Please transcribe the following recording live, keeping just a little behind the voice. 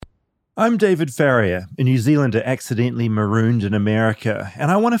I'm David Farrier, a New Zealander accidentally marooned in America, and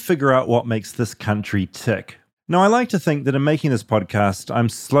I want to figure out what makes this country tick. Now, I like to think that in making this podcast, I'm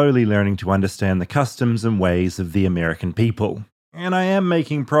slowly learning to understand the customs and ways of the American people. And I am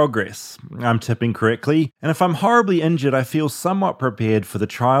making progress. I'm tipping correctly, and if I'm horribly injured, I feel somewhat prepared for the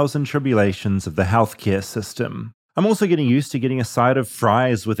trials and tribulations of the healthcare system. I'm also getting used to getting a side of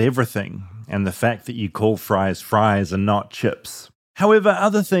fries with everything, and the fact that you call fries fries and not chips. However,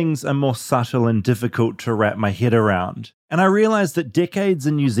 other things are more subtle and difficult to wrap my head around. And I realize that decades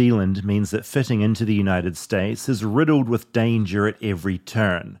in New Zealand means that fitting into the United States is riddled with danger at every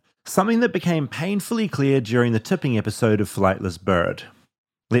turn. Something that became painfully clear during the tipping episode of Flightless Bird.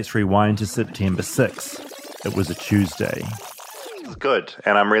 Let's rewind to September 6th. It was a Tuesday. Good,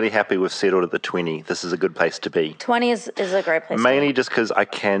 and I'm really happy we've settled at the 20. This is a good place to be. 20 is a great place Mainly to be. just because I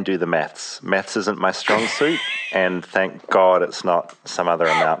can do the maths. Maths isn't my strong suit, and thank God it's not some other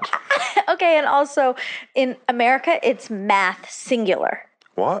amount. Okay, and also in America, it's math singular.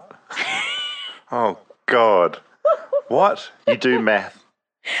 What? Oh, God. What? You do math?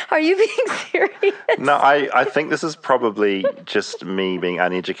 Are you being serious? No, I think this is probably just me being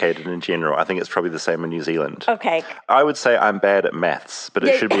uneducated in general. I think it's probably the same in New Zealand. Okay. I would say I'm bad at maths, but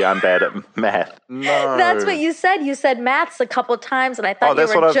it should be I'm bad at math. No. That's what you said. You said maths a couple of times, and I thought you were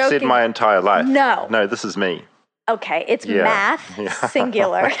joking. Oh, that's what I've said my entire life. No. No, this is me. Okay, it's math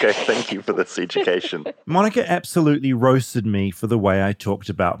singular. Okay, thank you for this education. Monica absolutely roasted me for the way I talked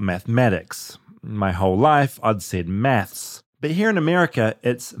about mathematics. My whole life, I'd said maths. But here in America,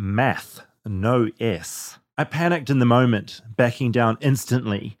 it's math, no S. I panicked in the moment, backing down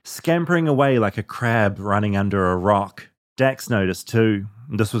instantly, scampering away like a crab running under a rock. Dax noticed too.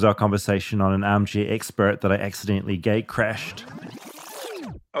 This was our conversation on an armchair expert that I accidentally gate crashed.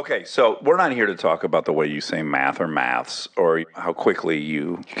 Okay, so we're not here to talk about the way you say math or maths or how quickly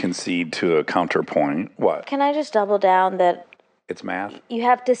you concede to a counterpoint. What? Can I just double down that It's math? you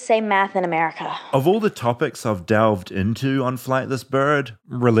have to say math in America? Of all the topics I've delved into on Flightless Bird,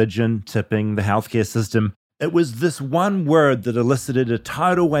 religion, tipping, the healthcare system, it was this one word that elicited a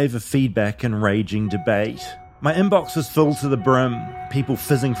tidal wave of feedback and raging debate. My inbox was filled to the brim, people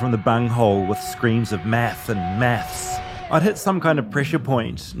fizzing from the bunghole with screams of math and maths. I'd hit some kind of pressure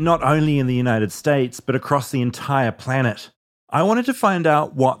point, not only in the United States, but across the entire planet. I wanted to find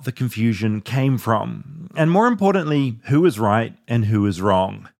out what the confusion came from, and more importantly, who is right and who is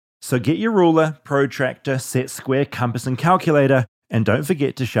wrong. So get your ruler, protractor, set square, compass, and calculator, and don't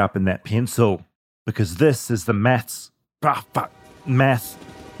forget to sharpen that pencil, because this is the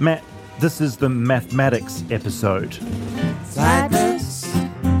this is the mathematics episode. Flightless,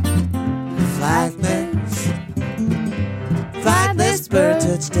 flightless bird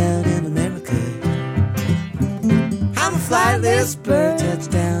touchdown in America. I'm a flightless bird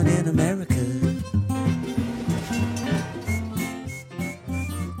touchdown in America.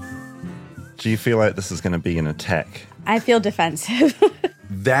 Do you feel like this is going to be an attack? I feel defensive.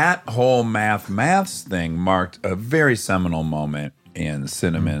 That whole maths thing marked a very seminal moment in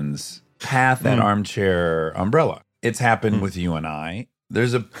Cinnamon's path and armchair umbrella. It's happened with you and I.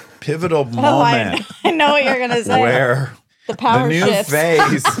 There's a pivotal moment I know what you're going to say. where the power the new shifts.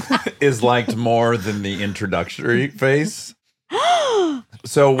 phase is liked more than the introductory phase.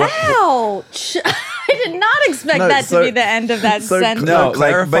 So what? Ouch! I did not expect that to be the end of that sentence. No, like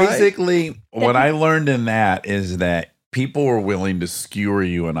clarify. basically what I learned in that is that people were willing to skewer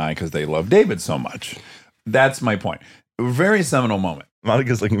you and I because they love David so much. That's my point. A very seminal moment.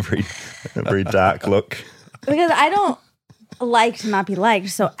 Monica's looking a very dark look. Because I don't like to not be liked,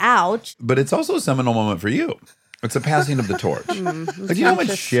 so ouch. But it's also a seminal moment for you. It's a passing of the torch. Like, do you know how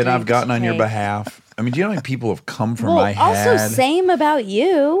much shit I've gotten on your behalf? I mean, do you know how many people have come from my head? Also, same about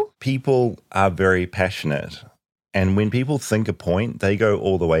you. People are very passionate. And when people think a point, they go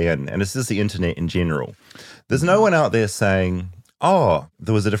all the way in. And this is the internet in general. There's no one out there saying, oh,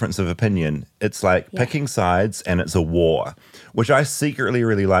 there was a difference of opinion. It's like picking sides and it's a war, which I secretly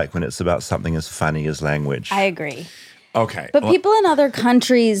really like when it's about something as funny as language. I agree. Okay. But people in other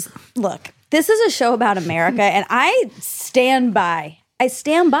countries, look, this is a show about America, and I stand by.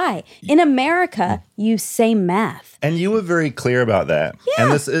 In America, you say math. And you were very clear about that.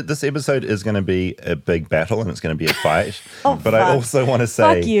 Yeah. And this episode is going to be a big battle and it's going to be a fight. But I fuck. also want to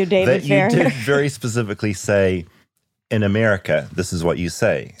say Fuck you, David that Farrier. you did very specifically say, in America, this is what you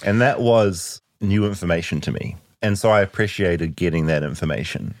say. And that was new information to me. And so I appreciated getting that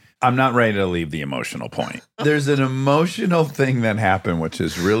information. I'm not ready to leave the emotional point. There's an emotional thing that happened, which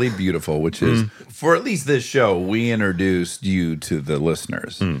is really beautiful, which is, for at least this show, we introduced you to the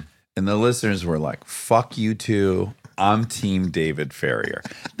listeners. And the listeners were like, fuck you two. I'm Team David Farrier.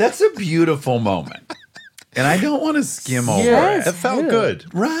 That's a beautiful moment. And I don't want to skim over Yeah, it. it felt good.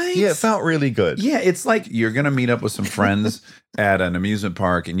 Right? Yeah, it felt really good. Yeah, it's like you're going to meet up with some friends at an amusement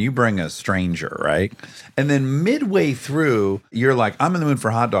park and you bring a stranger, right? And then midway through, you're like, I'm in the mood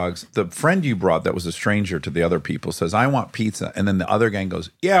for hot dogs. The friend you brought that was a stranger to the other people says, I want pizza. And then the other gang goes,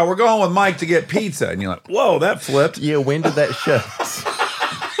 yeah, we're going with Mike to get pizza. And you're like, whoa, that flipped. Yeah, when did that shift?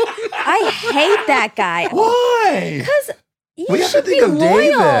 I hate that guy. Why? Because you We have to should be think of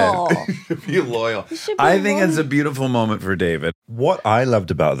loyal. David. You should be loyal. You should be I think it's loyal. a beautiful moment for David. What I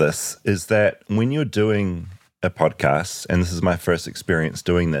loved about this is that when you're doing a podcast, and this is my first experience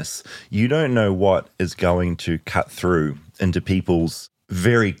doing this, you don't know what is going to cut through into people's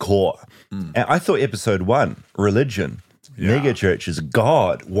very core. And I thought episode 1, religion, mega churches,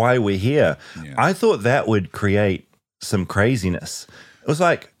 God, why we're here. Yeah. I thought that would create some craziness. It was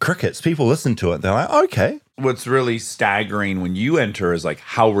like crickets. People listen to it. They're like, okay. What's really staggering when you enter is like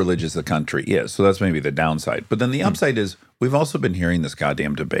how religious the country is. So that's maybe the downside. But then the upside is we've also been hearing this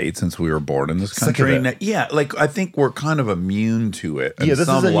goddamn debate since we were born in this Sick of country. it. And yeah, like I think we're kind of immune to it. Yeah, this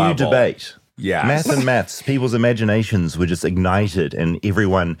is a new debate. Yeah. Math and maths. People's imaginations were just ignited, and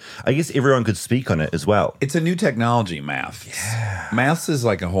I guess everyone could speak on it as well. It's a new technology, math. Yeah. Maths is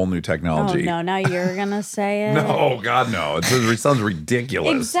like a whole new Oh, technology. no. Now you're going to say it. No, God, no. It sounds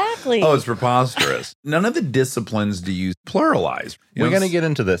ridiculous. Exactly. Oh, it's preposterous. None of the disciplines do you pluralize. You We're know, going to get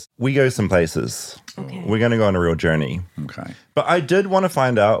into this. We go some places. Okay. We're going to go on a real journey. Okay. But I did want to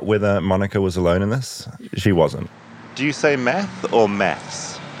find out whether Monica was alone in this. She wasn't. Do you say math or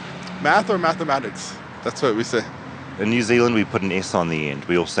maths? Math or mathematics? That's what we say. In New Zealand, we put an S on the end.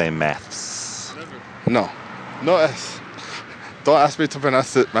 We all say maths. No. No S. Don't ask me to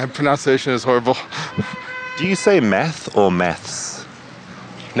pronounce it. My pronunciation is horrible. Do you say math or maths?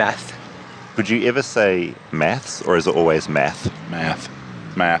 Math. Would you ever say maths, or is it always math? Math.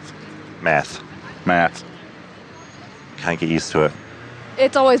 Math. Math. Math. Can't get used to it.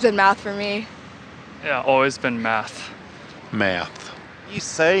 It's always been math for me. Yeah, always been math. Math. You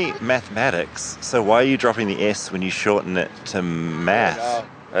say mathematics, so why are you dropping the S when you shorten it to math?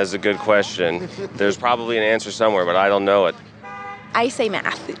 That's a good question. There's probably an answer somewhere, but I don't know it. I say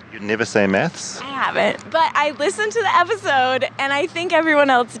math. You'd never say maths? I haven't, but I listened to the episode, and I think everyone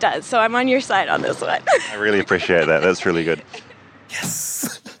else does, so I'm on your side on this one. I really appreciate that. That's really good.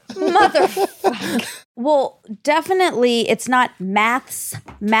 Motherfucker. Well, definitely it's not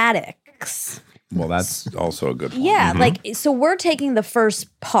mathematics. Well, that's also a good point. Yeah, like, so we're taking the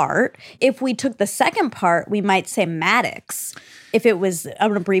first part. If we took the second part, we might say Maddox, if it was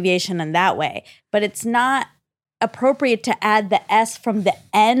an abbreviation in that way. But it's not appropriate to add the S from the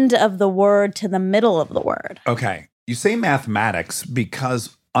end of the word to the middle of the word. Okay. You say mathematics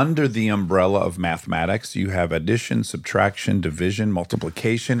because under the umbrella of mathematics, you have addition, subtraction, division,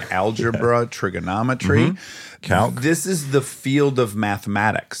 multiplication, algebra, trigonometry. Calc. This is the field of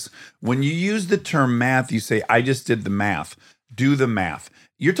mathematics. When you use the term math, you say, I just did the math. Do the math.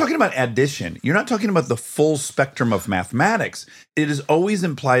 You're talking about addition. You're not talking about the full spectrum of mathematics. It is always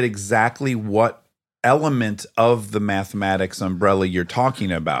implied exactly what element of the mathematics umbrella you're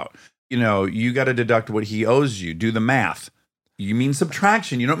talking about. You know, you got to deduct what he owes you. Do the math. You mean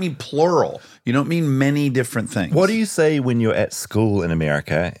subtraction. You don't mean plural. You don't mean many different things. What do you say when you're at school in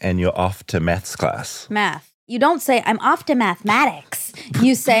America and you're off to maths class? Math. You don't say, I'm off to mathematics.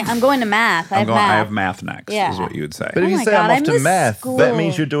 You say, I'm going to math. I have math. I have math next, Yeah. is what you would say. But if Oh you my say God, I'm I off to miss math, school. that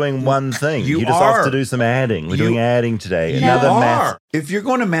means you're doing one thing. You You're just are. off to do some adding. We're doing adding today. You Another math. are. If you're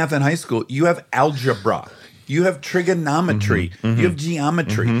going to math in high school, you have algebra. You have trigonometry. You have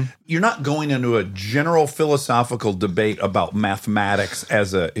geometry. You're not going into a general philosophical debate about mathematics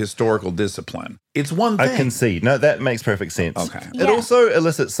as a historical discipline. It's one thing. I can see. No, that makes perfect sense. Okay. It also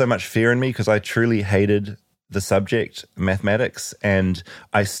elicits so much fear in me because I truly hated the subject mathematics, and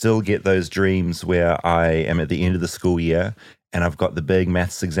I still get those dreams where I am at the end of the school year and I've got the big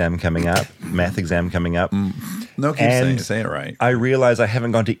math exam coming up. No, keep And say it right. I realize I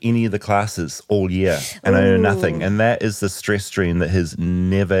haven't gone to any of the classes all year and I know nothing. And that is the stress dream that has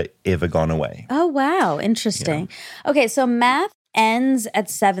never, ever gone away. Oh, wow. Interesting. Okay, so math ends at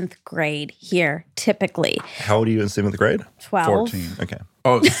 7th grade here, typically. How old are you in 7th grade? 12. 14. Okay.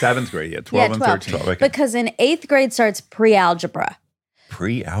 Oh, 7th grade. Yeah, 12 and 13. 12, okay. Because in 8th grade starts pre-algebra.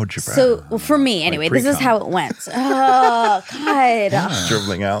 Pre-algebra. So, well, for me, anyway, this is pre-com. how it went. Oh, God.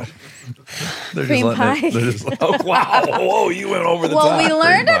 Dribbling out. They're Cream just letting pie. they're just, oh, wow. Whoa, you went over the Well, top. we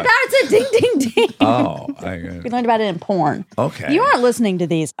learned Cream pie. about it. Ding, ding, ding. Oh, We learned about it in porn. okay. You aren't listening to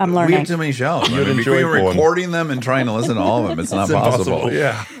these. I'm We learning. have too many shows. You'd enjoy Between porn. recording them and trying to listen to all of them, it's not It's possible. impossible.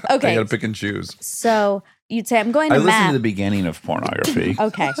 Yeah. Okay. You got to pick and choose. So you'd say, I'm going to I listened math. to the beginning of pornography.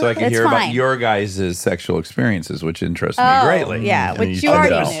 Okay. So I could That's hear about fine. your guys' sexual experiences, which interest me Oh, greatly. yeah, And which you you said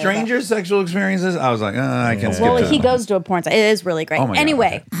already no. knew. Strangers' sexual experiences, I was like, I can skip Well, to he that. goes to a porn site. It is really great. Oh my God,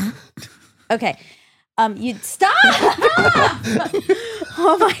 Anyway. Okay. You'd stop.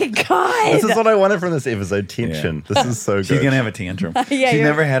 Oh my God. This is what I wanted from this episode, tension. This is so good. She's going to have a tantrum. Yeah, She's you're-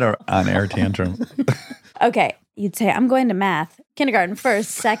 never had an on-air tantrum. Okay. You'd say, I'm going to math. Kindergarten,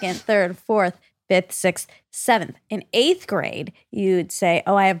 first, second, third, fourth, fifth, sixth, seventh. In 8th grade, you'd say,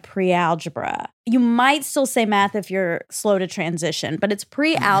 I have pre-algebra. You might still say math if you're slow to transition, but it's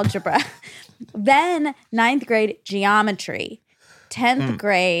pre-algebra. Then 9th grade, geometry. 10th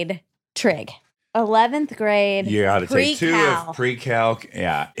grade, trig. 11th grade, You got to take 2 pre-cal. of pre-calc,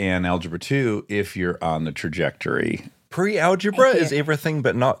 and algebra 2 if you're on the trajectory. Pre-algebra is everything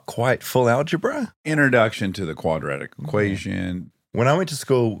but not quite full algebra. Introduction to the quadratic equation. When I went to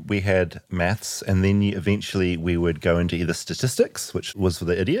school, we had maths, and then eventually we would go into either statistics, which was for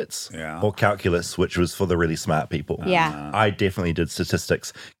the idiots, or calculus, which was for the really smart people. Yeah. I definitely did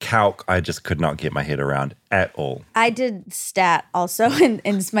statistics. Calc, I just could not get my head around at all. I did stat also in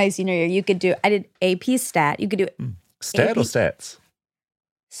my senior year. I did AP stat. You could do Stat or stats?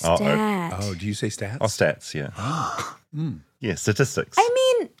 stat. Oh, do you say stats? Oh, stats, yeah. Yeah, statistics.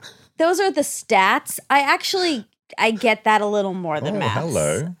 I mean, those are the stats. I get that a little more than maths.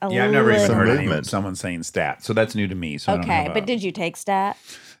 hello. Yeah, I've never even little. heard movement. someone saying stat. So that's new to me. So I don't Okay, have but did you take stat?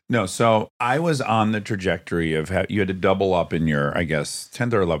 No, so I was on the trajectory of how you had to double up in your, I guess,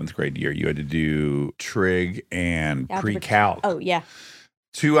 10th or 11th grade year. You had to do trig and Algebra. pre-calc. Oh, yeah.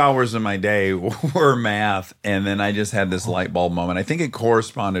 2 hours of my day were math, and then I just had this light bulb moment. I think it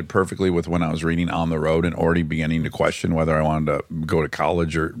corresponded perfectly with when I was reading On the Road and already beginning to question whether I wanted to go to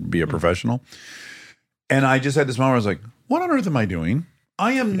college or be a professional. And I just had this moment where I was like, what on earth am I doing?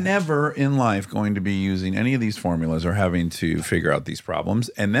 I am never in life going to be using any of these formulas or having to figure out these problems.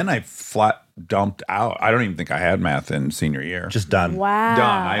 And then I flat dumped out. I don't even think I had math in senior year. Just done. Wow.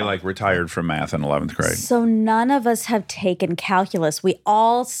 Done. I retired from math in 11th grade. So none of us have taken calculus. We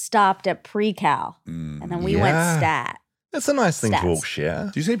all stopped at pre-cal, and then we went Yeah. stat. That's a nice thing to Stats. all share.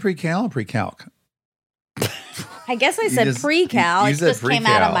 Do you say pre-cal or pre-calc? I guess I said pre-cal. You It said just came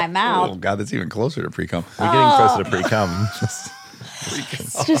out of pre-cal. my mouth. Oh, God, that's even closer to pre-cal. We're getting closer to pre-cum.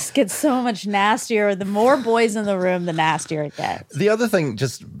 It just gets so much nastier. The more boys in the room, the nastier it gets. The other thing,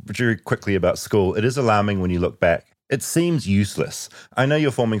 just very quickly about school, it is alarming when you look back. It seems useless. I know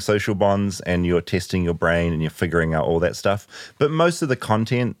you're forming social bonds and you're testing your brain and you're figuring out all that stuff, but most of the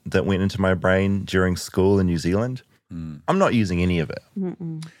content that went into my brain during school in New Zealand, I'm not using any of it.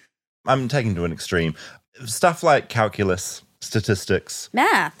 I'm taking it to an extreme. Stuff like calculus, statistics,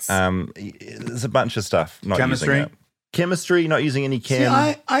 Maths. there's a bunch of stuff. Not Chemistry? using it. Chemistry, not using any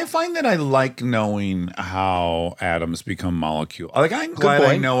chem. See, I find that I like knowing how atoms become molecules. Like, I'm glad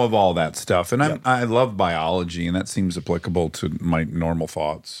I point. know of all that stuff. And I love biology, and that seems applicable to my normal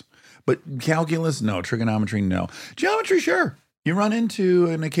thoughts. But calculus, no. Trigonometry, no. Geometry, sure. You run into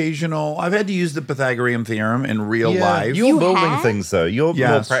an occasional... I've had to use the Pythagorean theorem in real life. You're building things, though. You're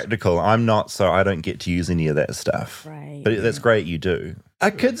Yes. more practical. I'm not, so I don't get to use any of that stuff. Right. But that's great you do. Are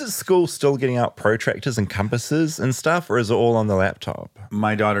kids at school still getting out protractors and compasses and stuff, or is it all on the laptop?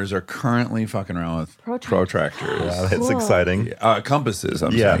 My daughters are currently fucking around with protractors. Wow, that's exciting. Compasses,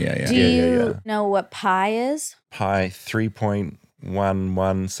 I'm Yeah. saying. Yeah, yeah. Do you know what pi is? Pi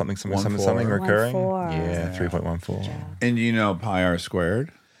 3.11 something recurring. 1.4. Yeah, 3.14. And you know pi r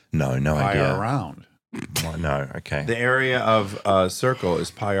squared? No Pi idea. r round. No, okay. The area of a circle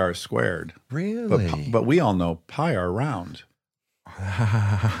is pi r squared. Really? But we all know pi r round.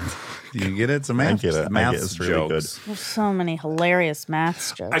 Do you get it? It's a math. I get it. Math It's really good. jokes. There's so many hilarious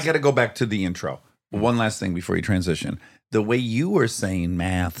math jokes. I got to go back to the intro. One last thing before you transition. The way you were saying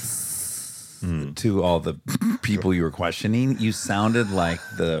maths to all the people you were questioning, you sounded like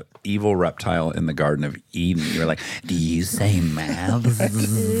the evil reptile in the Garden of Eden. You were like, "Do you say maths?"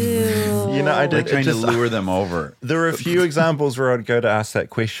 You know, I Like did trying just to lure them over. There are a few examples where I'd go to ask that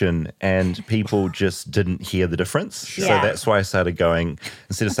question and people just didn't hear the difference. Yeah. So that's why I started going,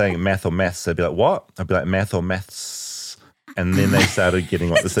 instead of saying math or maths, they'd be like, what? I'd be like, math or maths. And then they started getting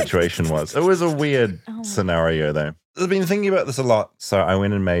what the situation was. It was a weird scenario, though. I've been thinking about this a lot. So I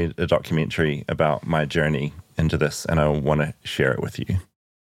went and made a documentary about my journey into this, and I want to share it with you.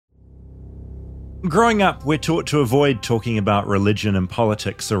 Growing up, we're taught to avoid talking about religion and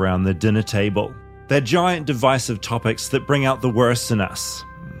politics around the dinner table. They're giant divisive topics that bring out the worst in us.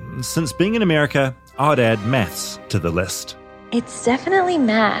 Since being in America, I'd add maths to the list, It's definitely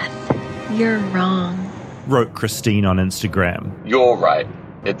math. You're wrong. wrote Christine on Instagram. You're right.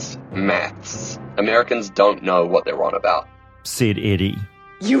 It's maths. Americans don't know what they're on about, said Eddie.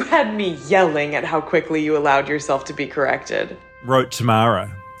 You had me yelling at how quickly you allowed yourself to be corrected, wrote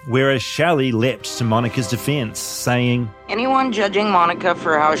Tamara, whereas Shelley leapt to Monica's defense, saying, anyone judging Monica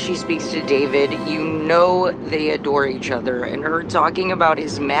for how she speaks to David, you know they adore each other, and her talking about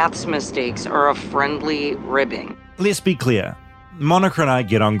his maths mistakes are a friendly ribbing. Let's be clear. Monica and I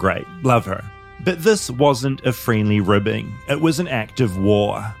get on great, love her. But this wasn't a friendly ribbing. It was an act of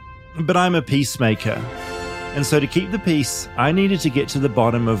war. But I'm a peacemaker. And so to keep the peace, I needed to get to the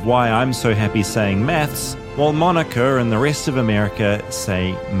bottom of why I'm so happy saying maths, while Monica and the rest of America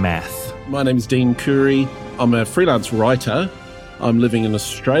say math. My name's Dean Curry. I'm a freelance writer. I'm living in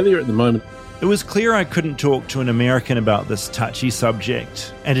Australia at the moment. It was clear I couldn't talk to an American about this touchy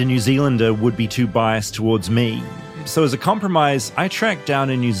subject, and a New Zealander would be too biased towards me. So as a compromise, I tracked down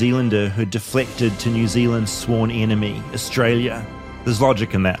a New Zealander who deflected to New Zealand's sworn enemy, Australia. There's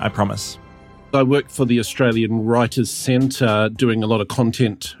logic in that, I promise. I work for the Australian Writers' Centre, doing a lot of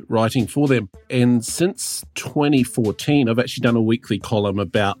content writing for them. And since 2014, I've actually done a weekly column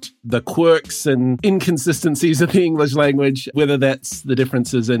about the quirks and inconsistencies of the English language, whether that's the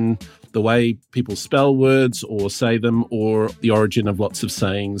differences in the way people spell words or say them, or the origin of lots of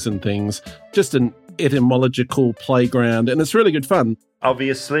sayings and things. Just an etymological playground, and it's really good fun.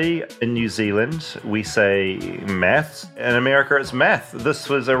 Obviously, in New Zealand, we say maths. In America, it's math. This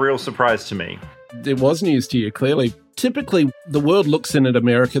was a real surprise to me. It was news to you, clearly. Typically, the world looks in at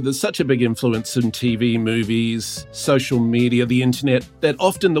America. There's such a big influence in TV, movies, social media, the internet, that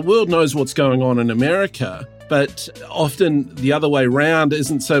often the world knows what's going on in America, but often the other way around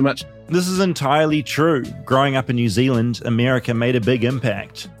isn't so much. This is entirely true. Growing up in New Zealand, America made a big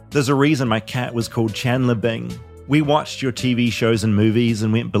impact. There's a reason my cat was called Chandler Bing. We watched your TV shows and movies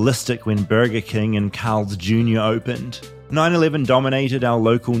and went ballistic when Burger King and Carl's Jr. opened. 9/11 dominated our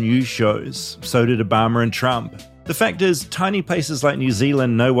local news shows, so did Obama and Trump. The fact is, tiny places like New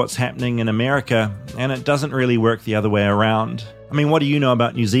Zealand know what's happening in America, and it doesn't really work the other way around. I mean, what do you know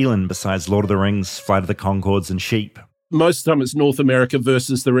about New Zealand besides Lord of the Rings, Flight of the Conchords, and sheep? Most of the time it's North America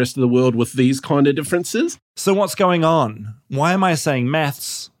versus the rest of the world with these kind of differences. So what's going on? Why am I saying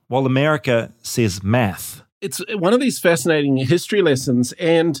maths while America says math? It's one of these fascinating history lessons,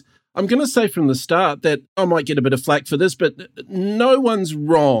 and I'm going to say from the start that I might get a bit of flack for this, but no one's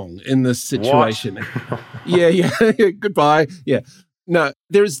wrong in this situation. Yeah, goodbye. Yeah. No,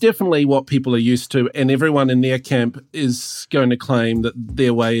 there is definitely what people are used to, and everyone in their camp is going to claim that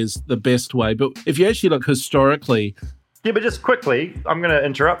their way is the best way. But if you actually look historically... Yeah, but just quickly, I'm going to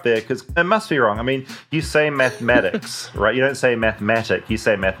interrupt there because it must be wrong. I mean, you say mathematics, right? You don't say mathematic, you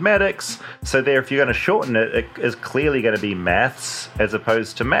say mathematics. So there, if you're going to shorten it, it is clearly going to be maths as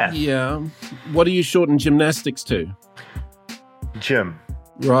opposed to math. Yeah. What do you shorten gymnastics to? Gym.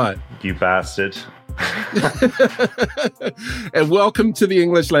 Right. You bastard. And welcome to the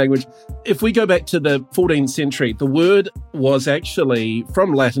English language. If we go back to the 14th century, the word was actually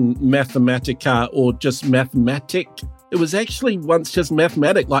from Latin mathematica, or just mathematic. It was actually once just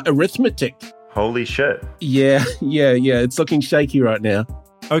mathematic, like arithmetic. Holy shit. Yeah. It's looking shaky right now.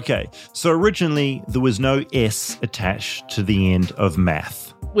 Okay, so originally there was no S attached to the end of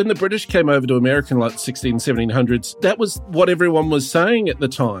math. When the British came over to America in like the 1700s, that was what everyone was saying at the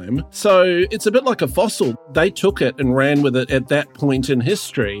time. So it's a bit like a fossil. They took it and ran with it at that point in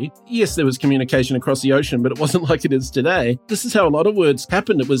history. Yes, there was communication across the ocean, but it wasn't like it is today. This is how a lot of words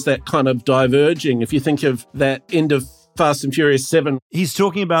happened. It was that kind of diverging. If you think of that end of Fast and Furious 7. He's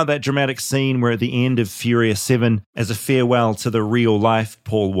talking about that dramatic scene where at the end of Furious 7, as a farewell to the real-life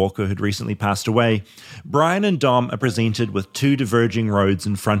Paul Walker who'd recently passed away, Brian and Dom are presented with two diverging roads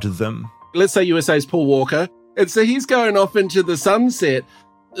in front of them. Let's say USA's Paul Walker, and so he's going off into the sunset.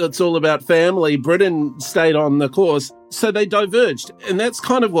 It's all about family. Britain stayed on the course, so they diverged. And that's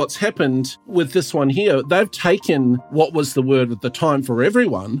kind of what's happened with this one here. They've taken what was the word at the time for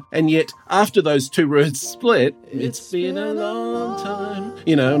everyone, and yet after those two words split, it's been a long time,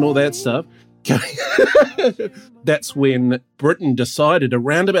 and all that stuff. That's when Britain decided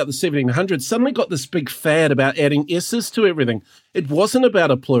around about the 1700s, suddenly got this big fad about adding S's to everything. It wasn't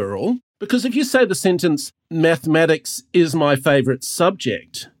about a plural. Because if you say the sentence, mathematics is my favourite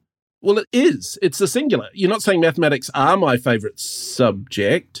subject, well, it is. It's the singular. You're not saying mathematics are my favourite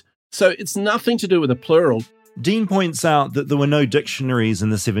subject. So it's nothing to do with a plural. Dean points out that there were no dictionaries in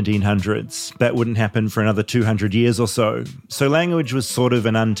the 1700s. That wouldn't happen for another 200 years or so. So language was sort of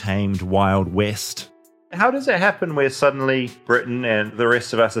an untamed Wild West. How does it happen where suddenly Britain and the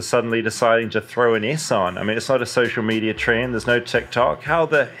rest of us are suddenly deciding to throw an S on? I mean, it's not a social media trend. There's no TikTok. How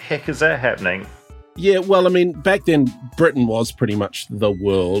the heck is that happening? Yeah, well, I mean, back then, Britain was pretty much the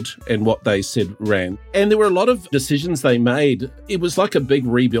world and what they said ran. And there were a lot of decisions they made. It was like a big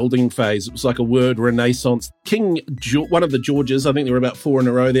rebuilding phase. It was like a word renaissance. One of the Georges, I think there were about 4 in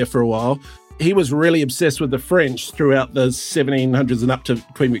a row there for a while, he was really obsessed with the French throughout the 1700s and up to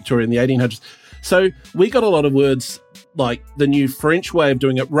Queen Victoria in the 1800s. So we got a lot of words like the new French way of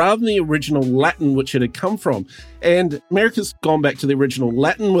doing it rather than the original Latin which it had come from. And America's gone back to the original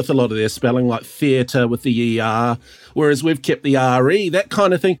Latin with a lot of their spelling, like theatre with the ER, whereas we've kept the RE, that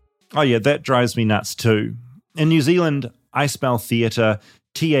kind of thing. Oh yeah, that drives me nuts too. In New Zealand, I spell theatre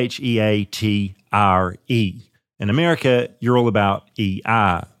Theatre. In America, you're all about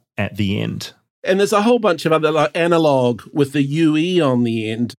ER at the end. And there's a whole bunch of other like analog with the UE on the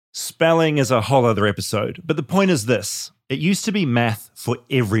end. Spelling is a whole other episode, but the point is this. It used to be math for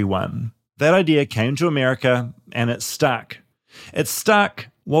everyone. That idea came to America and it stuck. It stuck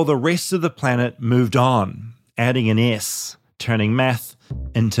while the rest of the planet moved on, adding an S, turning math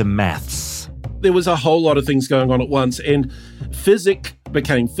into maths. There was a whole lot of things going on at once, and physics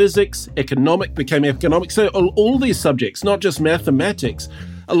became physics, economic became economics. So all these subjects, not just mathematics,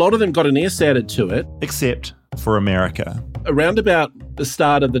 a lot of them got an S added to it. Except for America. Around about the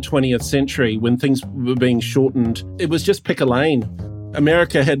start of the 20th century, when things were being shortened, it was just pick a lane.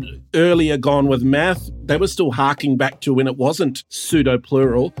 America had earlier gone with math. They were still harking back to when it wasn't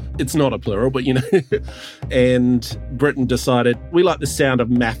pseudo-plural. It's not a plural, but you know. And Britain decided, we like the sound of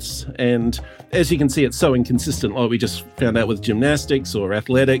maths. And as you can see, it's so inconsistent. Like we just found out with gymnastics or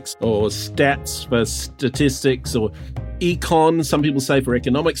athletics or stats for statistics or econ, some people say for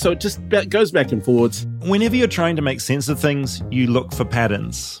economics. So it just goes back and forwards. Whenever you're trying to make sense of things, you look for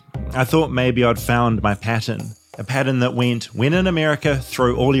patterns. I thought maybe I'd found my pattern. A pattern that went, when in America,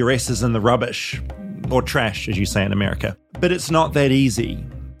 throw all your S's in the rubbish. Or trash, as you say in America. But it's not that easy.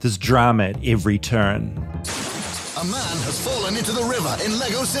 There's drama at every turn. A man has fallen into the river in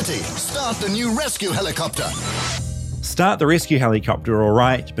Lego City. Start the new rescue helicopter. Start the rescue helicopter, all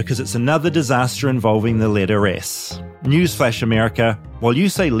right, because it's another disaster involving the letter S. Newsflash, America. While you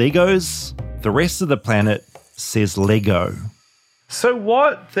say Legos, the rest of the planet says Lego. So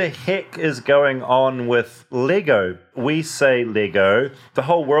what the heck is going on with Lego? We say Lego. The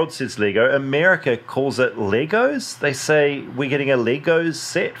whole world says Lego. America calls it Legos. They say we're getting a Legos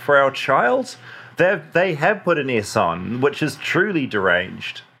set for our child. They have put an S on, which is truly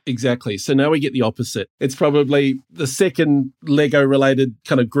deranged. Exactly. So now we get the opposite. It's probably the second Lego-related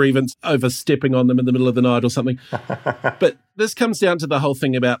kind of grievance overstepping on them in the middle of the night or something. But this comes down to the whole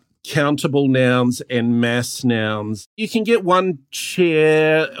thing about countable nouns and mass nouns. You can get one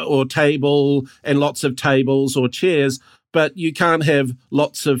chair or table and lots of tables or chairs, but you can't have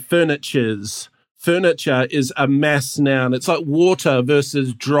lots of furnitures. Furniture is a mass noun. It's like water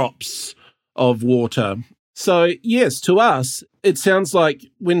versus drops of water. So, yes, to us, it sounds like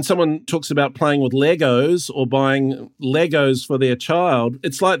when someone talks about playing with Legos or buying Legos for their child,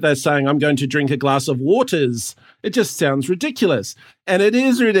 it's like they're saying, I'm going to drink a glass of waters. It just sounds ridiculous. And it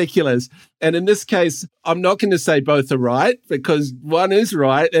is ridiculous. And in this case, I'm not going to say both are right because one is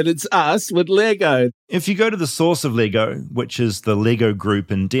right and it's us with Lego. If you go to the source of Lego, which is the Lego Group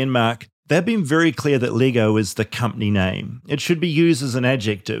in Denmark, they've been very clear that Lego is the company name. It should be used as an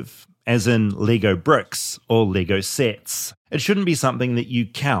adjective, as in Lego bricks or Lego sets. It shouldn't be something that you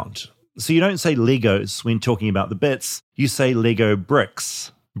count. So you don't say Legos when talking about the bits, you say Lego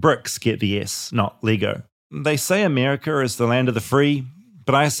bricks. Bricks get the S, not Lego. They say America is the land of the free,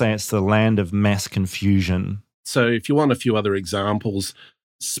 but I say it's the land of mass confusion. So if you want a few other examples,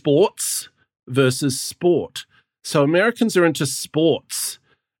 sports versus sport. So Americans are into sports.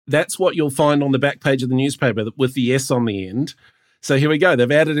 That's what you'll find on the back page of the newspaper with the S on the end. So here we go.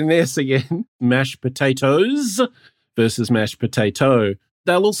 They've added an S again. Mashed potatoes versus mashed potato.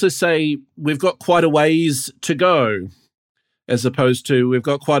 They'll also say, we've got quite a ways to go, as opposed to we've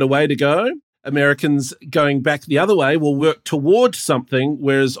got quite a way to go. Americans going back the other way will work towards something,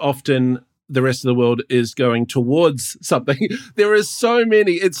 whereas often the rest of the world is going towards something. There are so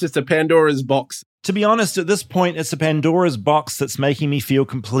many. It's just a Pandora's box. To be honest, at this point, it's a Pandora's box that's making me feel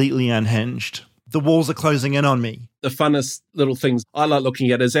completely unhinged. The walls are closing in on me. The funnest little things I like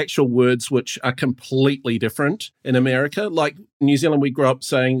looking at is actual words which are completely different in America. Like New Zealand, we grew up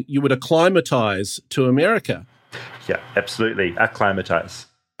saying you would acclimatise to America. Yeah, absolutely. Acclimatise.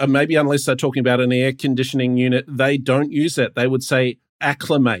 Maybe unless they're talking about an air conditioning unit, they don't use it. They would say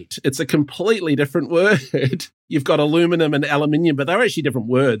acclimate. It's a completely different word. You've got aluminum and aluminium, but they're actually different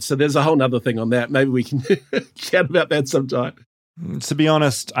words. So there's a whole other thing on that. Maybe we can chat about that sometime. To be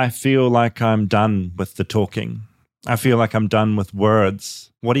honest, I feel like I'm done with the talking. I feel like I'm done with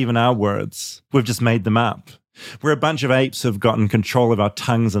words. What even are words? We've just made them up. We're a bunch of apes who've gotten control of our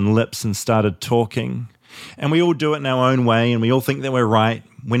tongues and lips and started talking. And we all do it in our own way, and we all think that we're right,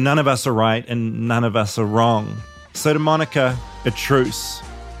 when none of us are right and none of us are wrong. So to Monica, a truce.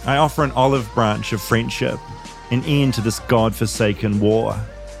 I offer an olive branch of friendship, an end to this God-forsaken war.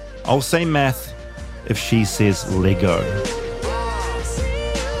 I'll say math if she says Lego.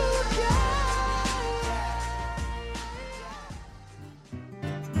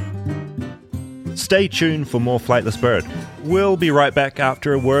 Stay tuned for more Flightless Bird. We'll be right back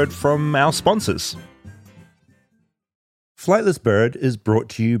after a word from our sponsors. Flightless Bird is brought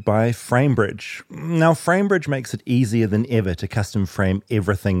to you by FrameBridge. Now, FrameBridge makes it easier than ever to custom frame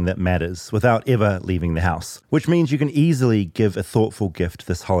everything that matters without ever leaving the house, which means you can easily give a thoughtful gift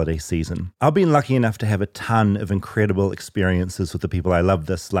this holiday season. I've been lucky enough to have a ton of incredible experiences with the people I loved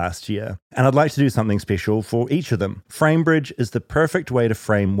this last year, and I'd like to do something special for each of them. FrameBridge is the perfect way to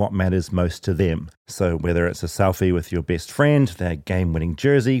frame what matters most to them. So whether it's a selfie with your best friend, their game-winning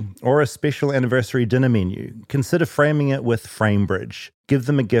jersey, or a special anniversary dinner menu, consider framing it with FrameBridge. Give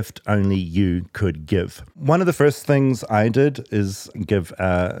them a gift only you could give. One of the first things I did is give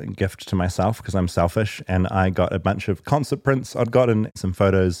a gift to myself because I'm selfish, and I got a bunch of concert prints I'd gotten, some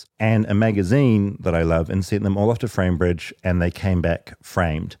photos, and a magazine that I love, and sent them all off to FrameBridge, and they came back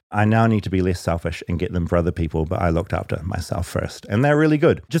framed. I now need to be less selfish and get them for other people, but I looked after myself first, and they're really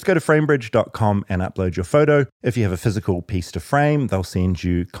good. Just go to framebridge.com and upload your photo. If you have a physical piece to frame, they'll send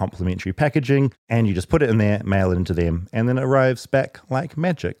you complimentary packaging, and you just put it in there, mail it into them, and then it arrives back like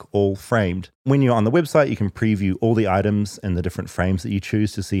magic, all framed. When you're on the website, you can preview all the items in the different frames that you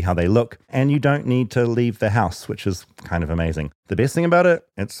choose to see how they look, and you don't need to leave the house, which is kind of amazing. The best thing about it,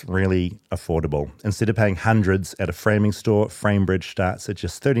 it's really affordable. Instead of paying hundreds at a framing store, FrameBridge starts at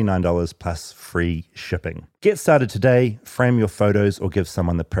just $39 plus free shipping. Get started today, frame your photos, or give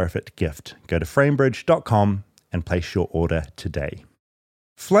someone the perfect gift. Go to framebridge.com and place your order today.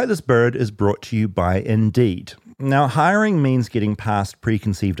 Flightless Bird is brought to you by Indeed. Now, hiring means getting past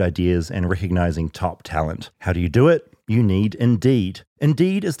preconceived ideas and recognizing top talent. How do you do it? You need Indeed.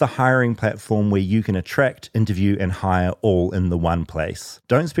 Indeed is the hiring platform where you can attract, interview, and hire all in the one place.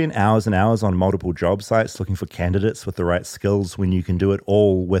 Don't spend hours and hours on multiple job sites looking for candidates with the right skills when you can do it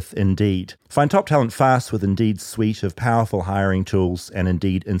all with Indeed. Find top talent fast with Indeed's suite of powerful hiring tools and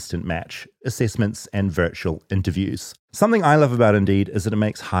Indeed Instant Match, assessments, and virtual interviews. Something I love about Indeed is that it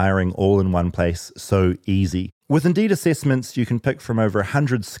makes hiring all in one place so easy. With Indeed Assessments, you can pick from over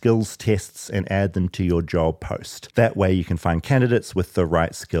 100 skills tests and add them to your job post. That way you can find candidates with the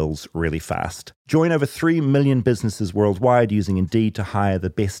right skills really fast. Join over 3 million businesses worldwide using Indeed to hire the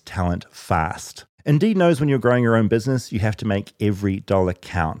best talent fast. Indeed knows when you're growing your own business, you have to make every dollar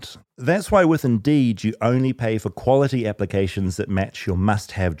count. That's why with Indeed, you only pay for quality applications that match your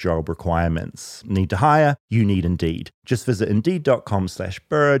must-have job requirements. Need to hire? You need Indeed. Just visit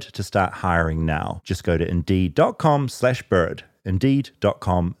Indeed.com/bird to start hiring now. Just go to Indeed.com/bird.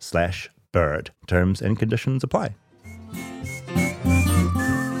 Indeed.com/bird. Terms and conditions apply.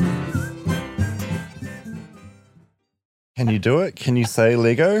 Can you do it? Can you say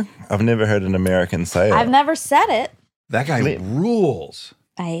Lego? I've never heard an American say it. I've never said it. That guy rules.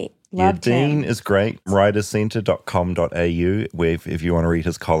 I loved Dean him. is great. Writerscenter.com.au, where if you want to read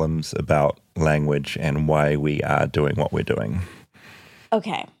his columns about language and why we are doing what we're doing.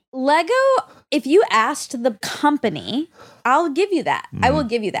 Okay. Lego, if you asked the company, I'll give you that. I will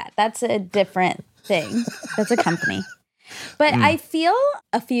give you that. That's a different thing. That's a company. But I feel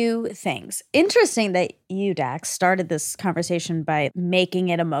a few things. Interesting that you, Dax, started this conversation by making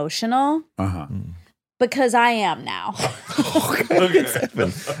it emotional. Because I am now. What's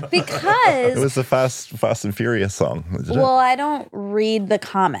happened? Because it was the Fast and Furious song. Well, I don't read the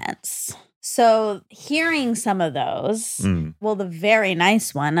comments. So hearing some of those, well, the very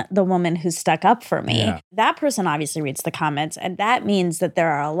nice one, the woman who stuck up for me, that person obviously reads the comments. And that means that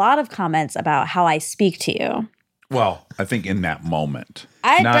there are a lot of comments about how I speak to you. Well, I think in that moment,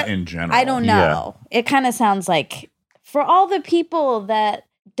 not in general. I don't know. Yeah. It kind of sounds like for all the people that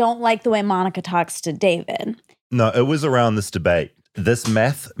don't like the way Monica talks to David. No, it was around this debate. This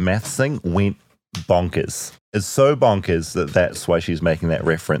math thing went bonkers. It's so bonkers that's why she's making that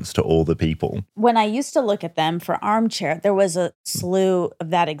reference to all the people. When I used to look at them for Armchair, there was a slew of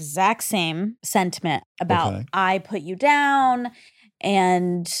that exact same sentiment about I put you down,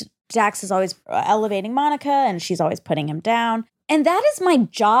 and Dax is always elevating Monica and she's always putting him down. And that is my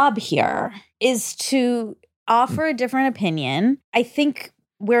job here, is to offer a different opinion. I think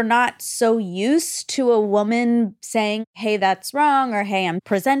we're not so used to a woman saying, hey, that's wrong, or hey, I'm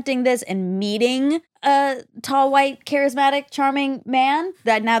presenting this, and meeting a tall, white, charismatic, charming man.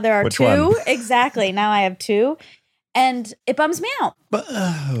 That now there are Which two. one? Exactly. Now I have two. And it bums me out. But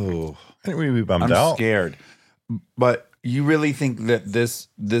I didn't really be bummed I'm out. scared. But you really think that this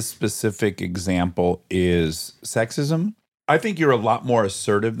specific example is sexism? I think you're a lot more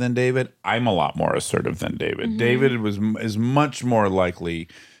assertive than David. I'm a lot more assertive than David. Mm-hmm. David is much more likely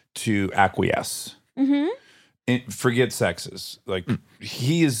to acquiesce. Mm-hmm. Forget sexes. Like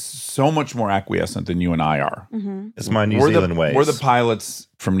he is so much more acquiescent than you and I are. Mm-hmm. It's my New Zealand ways. We're the pilots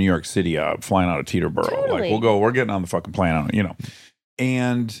from New York City flying out of Teterboro. Totally. Like we're getting on the fucking plane, you know.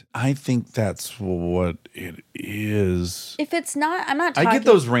 And I think that's what it is. If it's not, I'm not talking. I get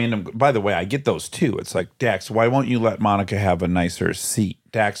those random, by the way, I get those too. It's like, Dax, why won't you let Monica have a nicer seat?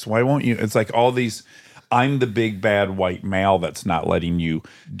 Dax, why won't you? It's like all these, I'm the big bad white male that's not letting you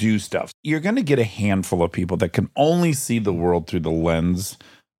do stuff. You're going to get a handful of people that can only see the world through the lens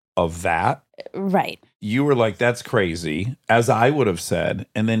of that. Right. You were like, that's crazy, as I would have said.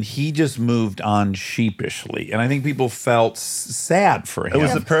 And then he just moved on sheepishly. And I think people felt sad for him. It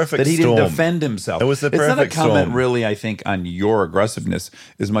was the perfect that he storm. didn't defend himself. It was the It's not a perfect comment, storm. really, I think, on your aggressiveness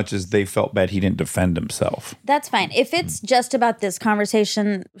as much as they felt bad he didn't defend himself. That's fine. If it's just about this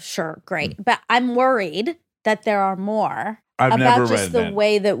conversation, sure, great. But I'm worried that there are more I've about never just read the that.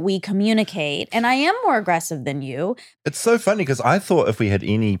 way that we communicate. And I am more aggressive than you. It's so funny because I thought if we had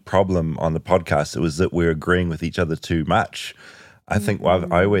any problem on the podcast, it was that we're agreeing with each other too much. I think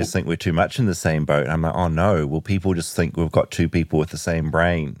I always think we're too much in the same boat. I'm like, oh no, will people just think we've got two people with the same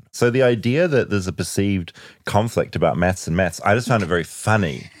brain? So the idea that there's a perceived conflict about maths and maths, I just found it very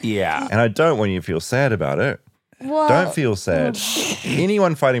funny. Yeah. And I don't want you to feel sad about it. Well, Don't feel sad.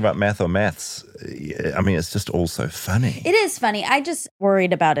 Anyone fighting about math or maths, I mean, it's just all so funny. it is funny. I just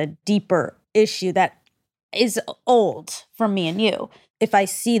worried about a deeper issue that is old from me and you. If I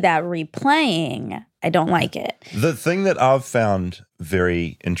see that replaying, I don't like it. The thing that I've found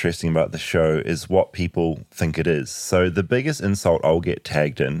very interesting about the show is what people think it is. So the biggest insult I'll get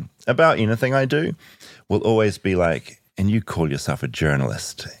tagged in about anything I do will always be like, and you call yourself a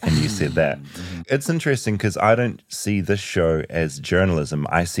journalist, and you said that. It's interesting because I don't see this show as journalism.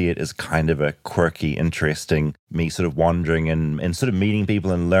 I see it as kind of a quirky, interesting, me sort of wandering and sort of meeting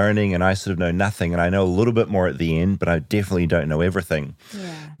people and learning, and I sort of know nothing, and I know a little bit more at the end, but I definitely don't know everything.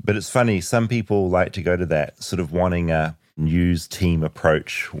 Yeah. But it's funny, some people like to go to that sort of wanting a news team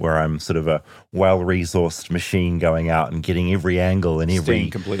approach where I'm sort of a well-resourced machine going out and getting every angle and every... Staying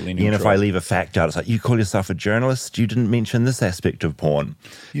completely And if neutral. I leave a fact out, it's like, you call yourself a journalist? You didn't mention this aspect of porn.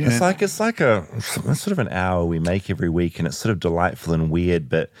 Yeah. It's like it's sort of an hour we make every week, and it's sort of delightful and weird,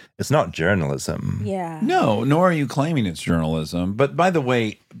 but it's not journalism. Yeah. No, nor are you claiming it's journalism. But by the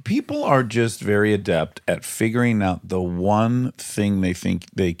way, people are just very adept at figuring out the one thing they think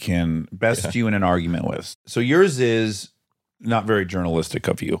they can best you in an argument with. So yours is not very journalistic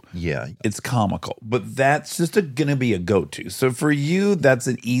of you. Yeah. It's comical, but that's just going to be a go-to. So for you, that's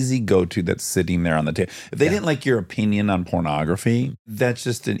an easy go-to that's sitting there on the table. If they didn't like your opinion on pornography, that's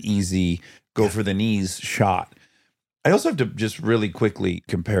just an easy go for the knees shot. I also have to just really quickly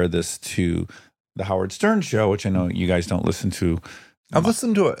compare this to the Howard Stern show, which I know you guys don't listen to. I've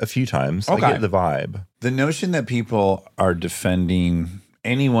listened to it a few times. Okay. I get the vibe. The notion that people are defending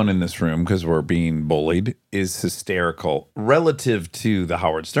anyone in this room because we're being bullied is hysterical relative to the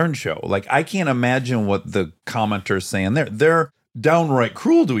Howard Stern show. Like, I can't imagine what the commenters saying there. They're downright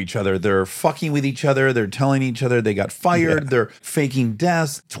cruel to each other. They're fucking with each other. They're telling each other they got fired. They're faking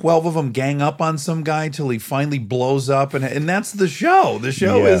deaths. 12 of them gang up on some guy till he finally blows up. And that's the show. The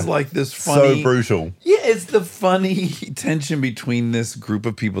show is like this funny. So brutal. Yeah, it's the funny tension between this group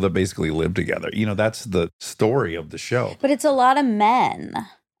of people that basically live together. You know, that's the story of the show. But it's a lot of men.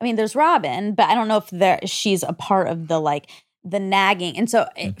 I mean, there's Robin, but I don't know if she's a part of the nagging. And so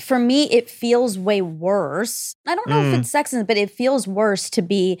for me, it feels way worse. I don't know if it's sexism, but it feels worse to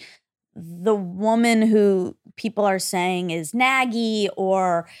be the woman who people are saying is naggy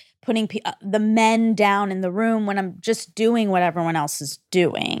or putting the men down in the room when I'm just doing what everyone else is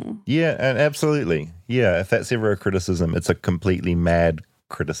doing. Yeah, and absolutely. Yeah, if that's ever a criticism, it's a completely mad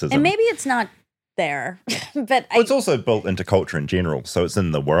criticism. And maybe it's not there, but it's also built into culture in general. So it's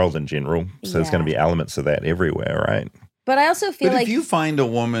in the world in general. So there's going to be elements of that everywhere, right? But I also feel But if you find a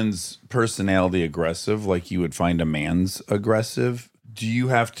woman's personality aggressive, like you would find a man's aggressive, do you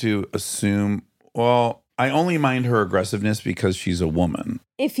have to assume, well, I only mind her aggressiveness because she's a woman?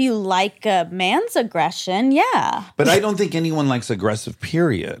 If you like a man's aggression, yeah. But I don't think anyone likes aggressive,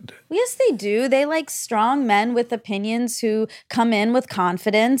 period. Yes, they do. They like strong men with opinions who come in with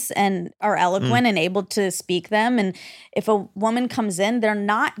confidence and are eloquent and able to speak them. And if a woman comes in, they're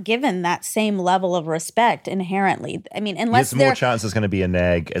not given that same level of respect inherently. I mean, unless there's more chance it's going to be a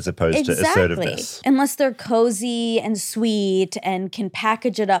nag as opposed to assertiveness. Unless they're cozy and sweet and can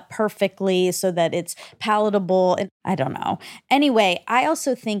package it up perfectly so that it's palatable. And I don't know. Anyway, I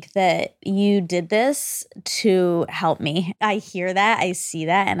also think that you did this to help me. I hear that, I see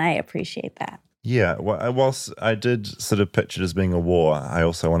that, and I appreciate that. Yeah, well, whilst I did sort of picture it as being a war, I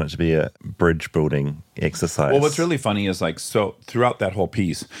also want it to be a bridge building exercise. Well, what's really funny is like, so throughout that whole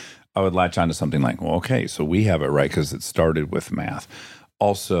piece, I would latch on to something like, well, okay, so we have it right because it started with math.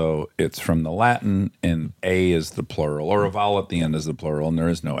 Also, it's from the Latin, and A is the plural, or a vowel at the end is the plural, and there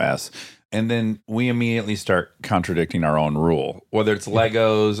is no S. And then we immediately start contradicting our own rule, whether it's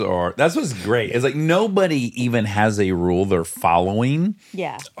Legos or that's what's great. It's like nobody even has a rule they're following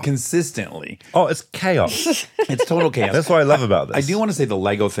consistently. Oh, it's chaos. It's total chaos. That's what I love about this. I do want to say the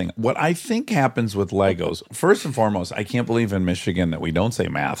Lego thing. What I think happens with Legos, first and foremost, I can't believe in Michigan that we don't say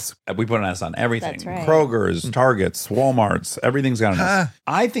maths. We put an S on everything. That's right. Kroger's, Target's, Walmart's, everything's got an S.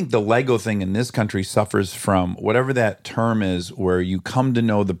 I think the Lego thing in this country suffers from whatever that term is where you come to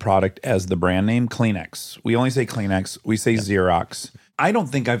know the product as the brand name, Kleenex. We only say Kleenex. We say Xerox. I don't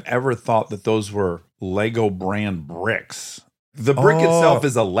think I've ever thought that those were Lego brand bricks. The brick itself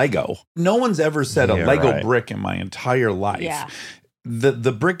is a Lego. No one's ever said a Lego brick in my entire life. Yeah.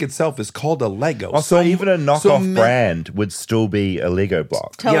 The brick itself is called a Lego. Also, even a knockoff brand would still be a Lego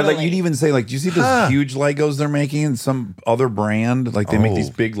block. Totally. Yeah, like you'd even say, like, do you see those huge Legos they're making? Some other brand, like they make these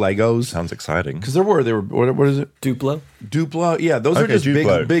big Legos. Sounds exciting. Because they were what is it? Duplo. Yeah, those are just big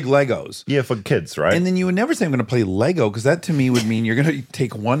Legos. Yeah, for kids, right? And then you would never say I'm going to play Lego because that to me would mean you're going to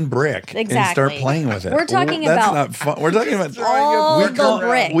take one brick and start playing with it. We're talking That's about not fun. We're talking about all the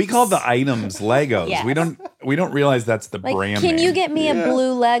bricks. We call the items Legos. Yes. We don't realize that's the brand Can name. you get me a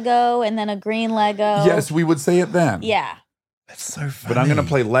blue Lego and then a green Lego? Yes, we would say it then. Yeah. That's so funny. But I'm going to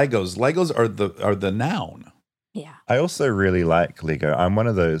play Legos. Legos are the noun. Yeah. I also really like Lego. I'm one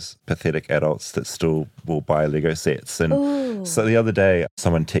of those pathetic adults that still will buy Lego sets. And so the other day,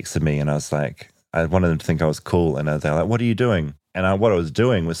 someone texted me and I was like, I wanted them to think I was cool. And they're like, what are you doing? And what I was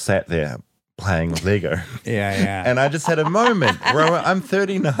doing was sat there playing with Lego. Yeah. And I just had a moment where I'm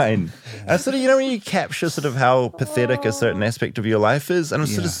 39. And sort of, you know, when you capture sort of how pathetic a certain aspect of your life is. And I'm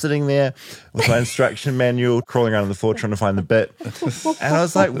sort of sitting there with my instruction manual, crawling around on the floor trying to find the bit. And I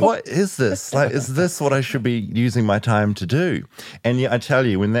was like, what is this? Like, is this what I should be using my time to do? And yet I tell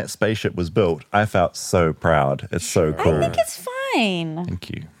you, when that spaceship was built, I felt so proud. It's so cool. I think it's fine. Thank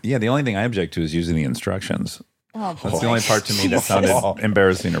you. Yeah, the only thing I object to is using the instructions. Oh, That's the only part to me that sounded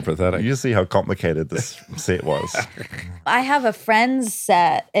embarrassing or pathetic. You see how complicated this set was. I have a friend's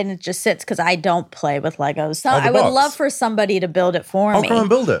set and it just sits because I don't play with Legos. So I would love for somebody to build it for me. I'll come and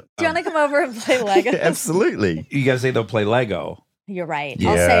build it. Do you want to come over and play Legos? Absolutely. You got to say they'll play Lego. You're right.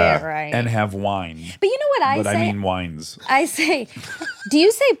 I'll say it right. And have wine. But you know what I say? But I mean wines. I say, do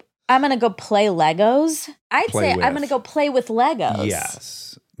you say, I'm going to go play Legos? I'd say, I'm going to go play with Legos.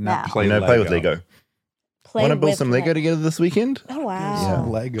 Yes. Not play Lego. Play with Lego. Want to build some Lego together this weekend? Oh, wow. Yeah,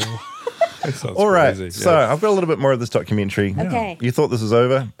 Lego. All right. Crazy. So I've got a little bit more of this documentary. Okay. You thought this was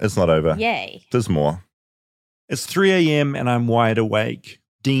over? It's not over. Yay. There's more. It's 3 a.m. and I'm wide awake.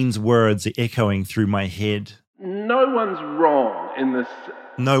 Dean's words are echoing through my head. No one's wrong in this.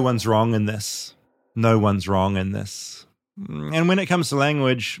 No one's wrong in this. No one's wrong in this. And when it comes to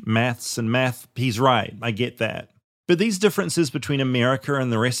language, maths and math, he's right. I get that. But these differences between America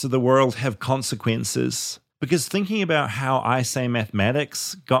and the rest of the world have consequences. Because thinking about how I say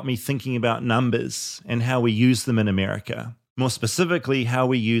mathematics got me thinking about numbers and how we use them in America. More specifically, how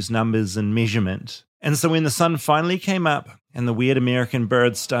we use numbers in measurement. And so when the sun finally came up and the weird American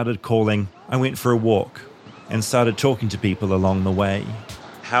birds started calling, I went for a walk and started talking to people along the way.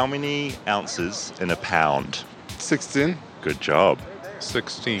 How many ounces in a pound? 16. Good job.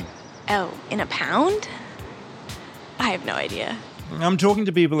 16. Oh, in a pound? I have no idea. I'm talking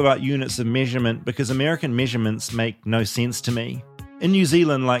to people about units of measurement because American measurements make no sense to me. In New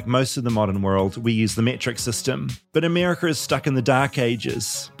Zealand, like most of the modern world, we use the metric system. But America is stuck in the dark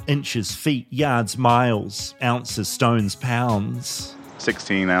ages. Inches, feet, yards, miles, ounces, stones, pounds.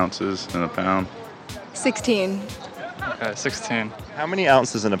 16 ounces in a pound. 16. 16. How many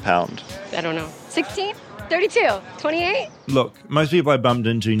ounces in a pound? I don't know. 16? 32? 28? Look, most people I bumped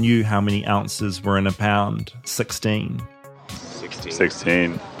into knew how many ounces were in a pound. 16.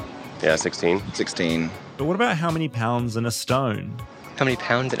 16. Yeah, 16. 16. But what about how many pounds in a stone? How many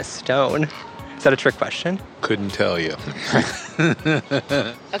pounds in a stone? Is that a trick question? Couldn't tell you.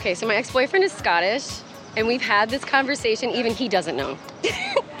 Okay, so my ex-boyfriend is Scottish, and we've had this conversation. Even he doesn't know.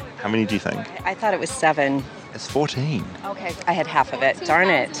 How many do you think? I thought it was 7. It's 14. Okay, I had half of it. Darn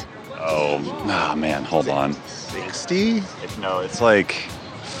it. Oh, man, hold on. 60? No, it's like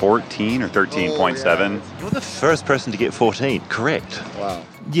 14 or 13.7. You're the first person to get 14. Correct. Wow.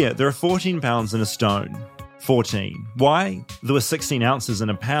 Yeah, there are 14 pounds in a stone. 14. Why? There were 16 ounces in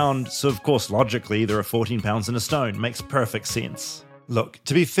a pound, so of course, logically, there are 14 pounds in a stone. Makes perfect sense. Look,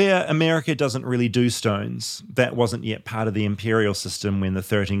 to be fair, America doesn't really do stones. That wasn't yet part of the imperial system when the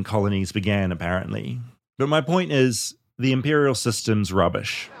 13 colonies began, apparently. But my point is, the imperial system's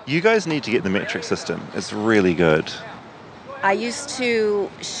rubbish. You guys need to get the metric system. It's really good. I used to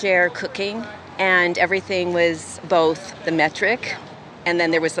share cooking, and everything was both the metric, and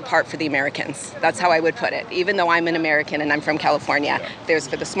then there was the part for the Americans. That's how I would put it. Even though I'm an American and I'm from California, there's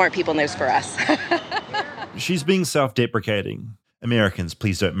for the smart people and there's for us. She's being self-deprecating. Americans,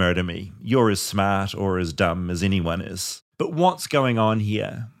 please don't murder me. You're as smart or as dumb as anyone is. But what's going on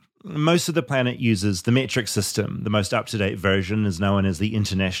here? Most of the planet uses the metric system. The most up-to-date version is known as the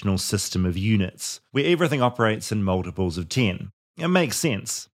International System of Units, where everything operates in multiples of 10. It makes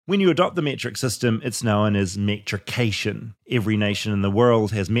sense. When you adopt the metric system, it's known as metrication. Every nation in the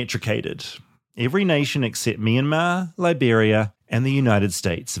world has metricated. Every nation except Myanmar, Liberia, and the United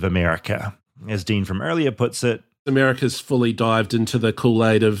States of America. As Dean from earlier puts it, America's fully dived into the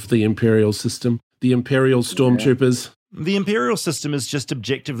Kool-Aid of the imperial system. The imperial stormtroopers. The imperial system is just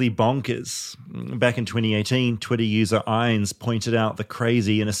objectively bonkers. Back in 2018, Twitter user Ines pointed out the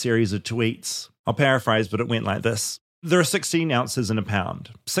crazy in a series of tweets. I'll paraphrase, but it went like this. There are 16 ounces in a pound.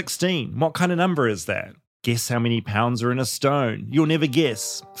 16. What kind of number is that? Guess how many pounds are in a stone. You'll never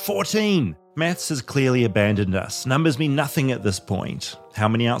guess. 14. Maths has clearly abandoned us. Numbers mean nothing at this point. How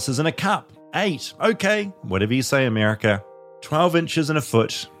many ounces in a cup? 8. Okay, whatever you say, America. 12 inches in a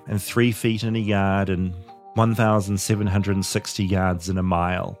foot, and 3 feet in a yard, and 1,760 yards in a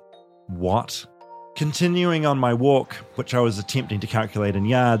mile. What? Continuing on my walk, which I was attempting to calculate in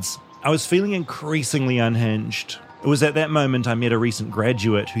yards, I was feeling increasingly unhinged. It was at that moment I met a recent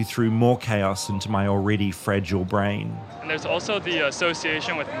graduate who threw more chaos into my already fragile brain. And there's also the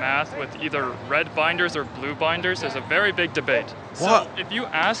association with math with either red binders or blue binders. There's a very big debate. What? So if you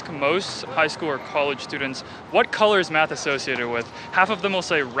ask most high school or college students, what color is math associated with? Half of them will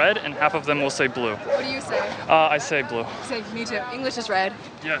say red and half of them will say blue. What do you say? I say blue. Say, me too. English is red.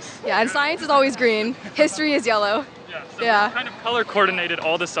 Yes. Yeah, and science is always green. History is yellow. Yeah, so we kind of color coordinated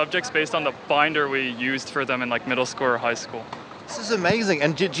all the subjects based on the binder we used for them in like middle school or high school. This is amazing.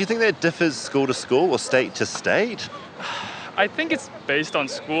 And do you think that differs school to school or state to state? I think it's based on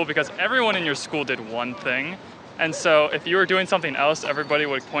school because everyone in your school did one thing. And so if you were doing something else, everybody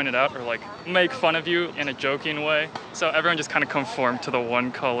would point it out or like make fun of you in a joking way. So everyone just kind of conformed to the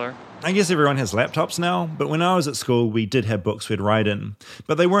one color. I guess everyone has laptops now, but when I was at school, we did have books we'd write in.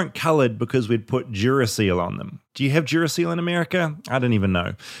 But they weren't coloured because we'd put Duracell on them. Do you have Duracell in America? I don't even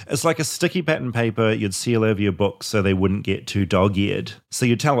know. It's like a sticky pattern paper you'd seal over your books so they wouldn't get too dog-eared. So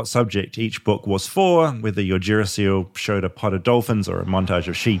you'd tell what subject each book was for, whether your Duracell showed a pod of dolphins or a montage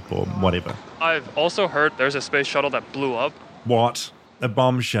of sheep or whatever. I've also heard there's a space shuttle that blew up. What? A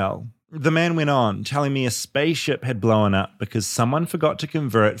bombshell. The man went on, telling me a spaceship had blown up because someone forgot to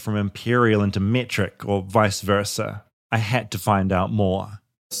convert from imperial into metric, or vice versa. I had to find out more.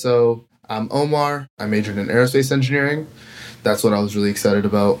 So, I'm Omar. I majored in aerospace engineering. That's what I was really excited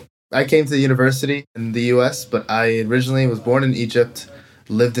about. I came to the university in the US, but I originally was born in Egypt,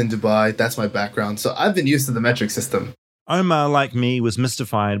 lived in Dubai. That's my background. So I've been used to the metric system. Omar, like me, was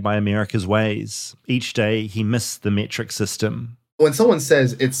mystified by America's ways. Each day, he missed the metric system. When someone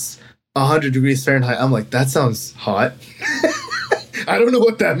says it's 100 degrees Fahrenheit, I'm like, that sounds hot. I don't know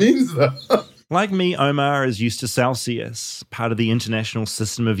what that means, though. Like me, Omar is used to Celsius, part of the International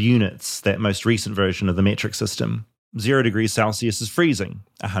System of Units, that most recent version of the metric system. 0 degrees Celsius is freezing,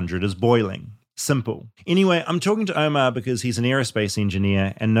 100 is boiling. Simple. Anyway, I'm talking to Omar because he's an aerospace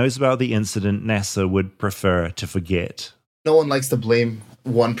engineer and knows about the incident NASA would prefer to forget. No one likes to blame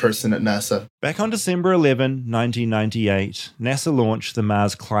one person at NASA. Back on December 11, 1998, NASA launched the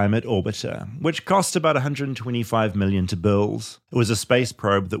Mars Climate Orbiter, which cost about $125 million to build. It was a space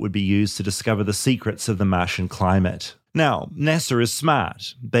probe that would be used to discover the secrets of the Martian climate. Now, NASA is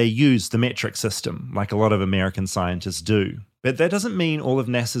smart. They use the metric system, like a lot of American scientists do. But that doesn't mean all of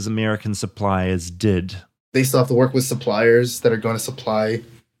NASA's American suppliers did. They still have to work with suppliers that are going to supply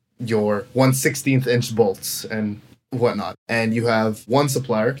your 1/16 inch bolts and whatnot. And you have one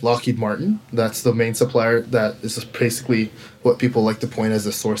supplier, Lockheed Martin. That's the main supplier that is just basically what people like to point as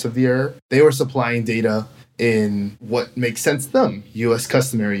the source of the error. They were supplying data in what makes sense to them, U.S.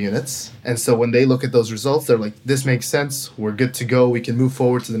 customary units. And so when they look at those results, they're like, this makes sense. We're good to go. We can move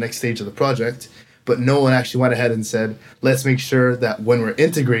forward to the next stage of the project. But no one actually went ahead and said, let's make sure that when we're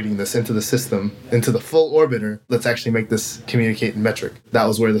integrating this into the system, into the full orbiter, let's actually make this communicate in metric. That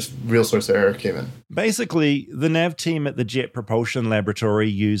was where the real source of error came in. Basically, the nav team at the Jet Propulsion Laboratory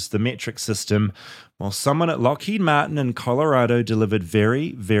used the metric system, while someone at Lockheed Martin in Colorado delivered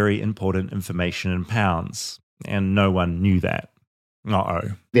very, very important information in pounds. And no one knew that.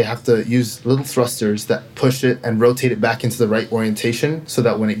 Uh-oh. They have to use little thrusters that push it and rotate it back into the right orientation so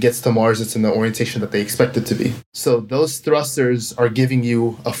that when it gets to Mars, it's in the orientation that they expect it to be. So those thrusters are giving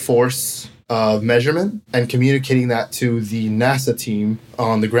you a force of measurement and communicating that to the NASA team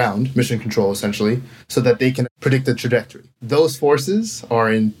on the ground, mission control essentially, so that they can predict the trajectory. Those forces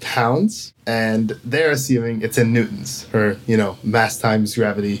are in pounds, and they're assuming it's in newtons, or, mass times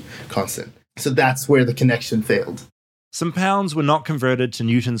gravity constant. So that's where the connection failed. Some pounds were not converted to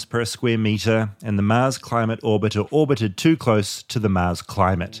newtons per square meter, and the Mars Climate Orbiter orbited too close to the Mars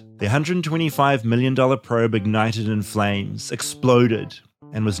climate. The $125 million probe ignited in flames, exploded,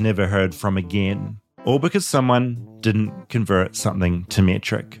 and was never heard from again. All because someone didn't convert something to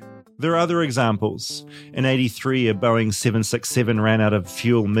metric. There are other examples. In '83, a Boeing 767 ran out of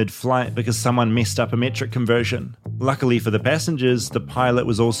fuel mid-flight because someone messed up a metric conversion. Luckily for the passengers, the pilot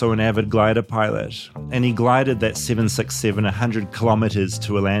was also an avid glider pilot, and he glided that 767 100 kilometers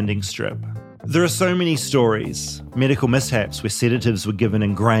to a landing strip. There are so many stories, medical mishaps where sedatives were given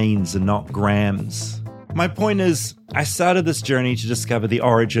in grains and not grams. My point is, I started this journey to discover the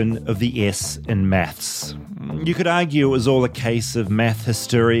origin of the S in maths. You could argue it was all a case of math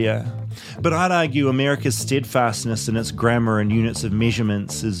hysteria, but I'd argue America's steadfastness in its grammar and units of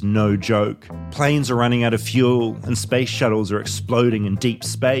measurements is no joke. Planes are running out of fuel, and space shuttles are exploding in deep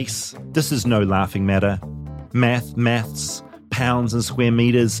space. This is no laughing matter. Maths, pounds and square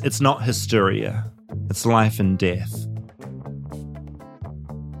meters, it's not hysteria. It's life and death.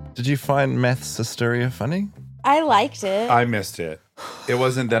 Did you find maths hysteria funny? I liked it. I missed it. It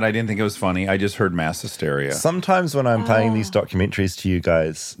wasn't that I didn't think it was funny. I just heard mass hysteria. Sometimes when I'm playing these documentaries to you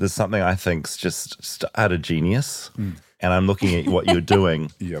guys, there's something I think's just out of genius. And I'm looking at what you're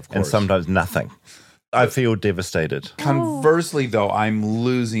doing. Yeah, of course. And sometimes nothing. I feel devastated. Conversely, though, I'm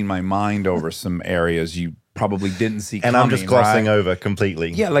losing my mind over some areas you probably didn't see coming. And I'm just glossing over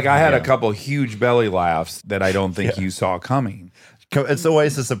completely. Yeah, like I had a couple huge belly laughs that I don't think you saw coming. It's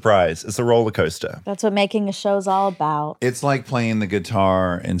always a surprise. It's a roller coaster. That's what making a show's all about. It's like playing the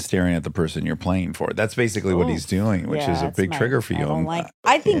guitar and staring at the person you're playing for. That's basically what he's doing, which is a big trigger for you.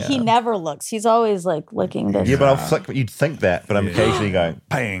 I think he never looks. He's always like looking this. Yeah, but I'll flick. You'd think that, but I'm occasionally going,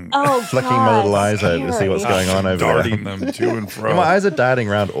 bang, flicking my little eyes over to see what's going on over there. Darting them to and fro. My eyes are darting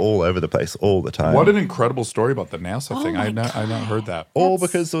around all over the place all the time. What an incredible story about the NASA thing. I've not heard that. All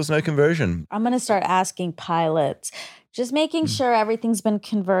because there was no conversion. I'm going to start asking pilots. Just making sure everything's been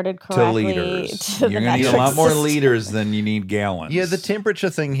converted correctly. To liters. You're going to need a lot more liters than you need gallons. Yeah, the temperature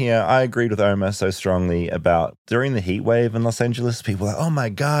thing here, I agreed with Omar so strongly about during the heat wave in Los Angeles, people are like, oh my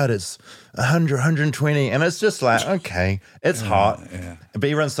God, it's 100, 120. And it's just like, okay, it's hot. Yeah. But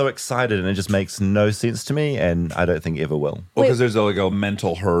everyone's so excited and it just makes no sense to me. And I don't think it ever will. Well, because there's like a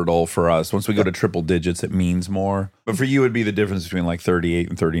mental hurdle for us. Once we go to triple digits, it means more. But for you, it'd be the difference between like 38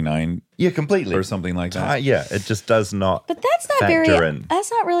 and 39. Yeah, completely. Or something like that. Yeah, it just does not. But that's not that's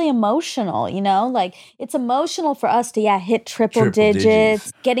not really emotional, Like it's emotional for us to hit triple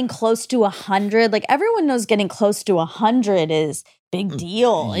digits, getting close to 100. Like everyone knows getting close to 100 is big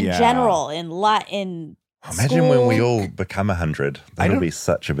deal in general in Imagine when we all become 100. That'll be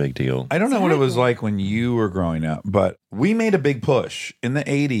such a big deal. I don't know what it was like when you were growing up, but we made a big push in the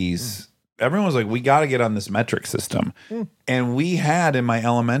 80s. Everyone was like, we got to get on this metric system. And we had in my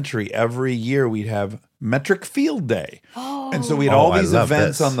elementary, every year we'd have metric field day. And so we had all these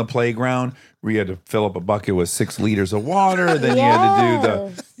events on the playground where you had to fill up a bucket with 6 liters of water. Then you had to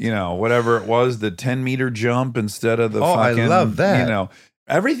do the, whatever it was, the 10-meter jump instead of the fucking, I love that.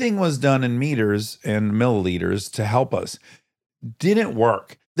 Everything was done in meters and milliliters to help us. Didn't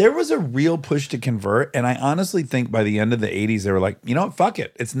work. There was a real push to convert, and I honestly think by the end of the 80s, they were like, you know what, fuck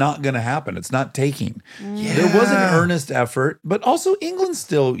it. It's not going to happen. It's not taking. Yeah. There was an earnest effort, but also England's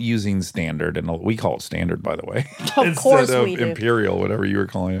still using standard, and we call it standard, by the way. Of course we do. Imperial, whatever you were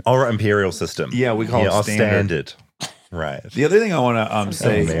calling it. Or imperial system. Yeah, we call it standard. Right. The other thing I want to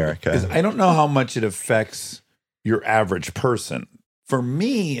say America. is I don't know how much it affects your average person. For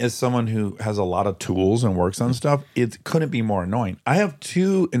me, as someone who has a lot of tools and works on stuff, it couldn't be more annoying. I have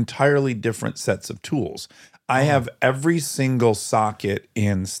 2 entirely different sets of tools. I have every single socket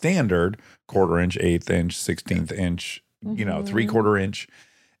in standard, 1/4 inch, 1/8 inch, 16th inch, 3/4 inch.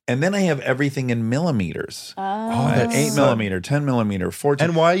 And then I have everything in millimeters. I have 8 millimeter, 10 millimeter, 14.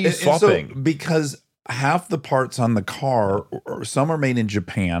 And why are you swapping? Because half the parts on the car, some are made in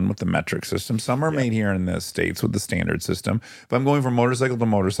Japan with the metric system. Some are made here in the States with the standard system. If I'm going from motorcycle to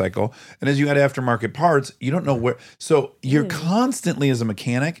motorcycle, and as you add aftermarket parts, you don't know where. So you're constantly, as a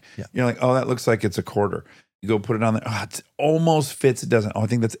mechanic, you're like, oh, that looks like it's a 1/4. You go put it on there. Oh, it almost fits. It doesn't. Oh, I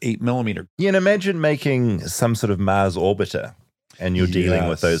think that's 8 millimeter. And imagine making some sort of Mars orbiter and you're dealing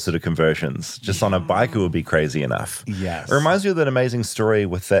with those sort of conversions. Just on a bike, it would be crazy enough. Yes. It reminds me of that amazing story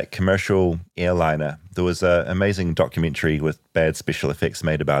with that commercial airliner. There was an amazing documentary with bad special effects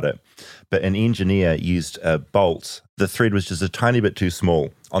made about it. But an engineer used a bolt. The thread was just a tiny bit too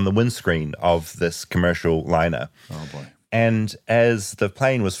small on the windscreen of this commercial liner. Oh, boy. And as the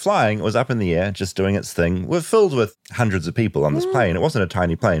plane was flying, it was up in the air, just doing its thing. We're filled with hundreds of people on this plane. It wasn't a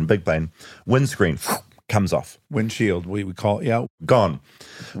tiny plane, big plane. Windscreen comes off. Windshield, we call it, Gone.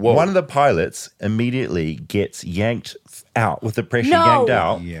 Whoa. One of the pilots immediately gets yanked out with the pressure yanked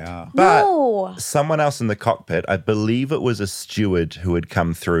out. Yeah. But someone else in the cockpit, I believe it was a steward who had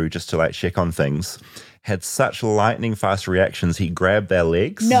come through just to like check on things, had such lightning fast reactions, he grabbed their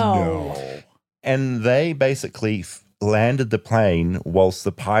legs. And they basically landed the plane whilst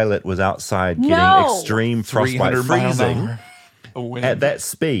the pilot was outside getting extreme frostbite, freezing at that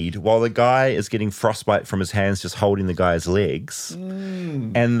speed, while the guy is getting frostbite from his hands just holding the guy's legs.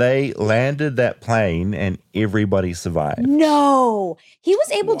 And they landed that plane and everybody survived. No. He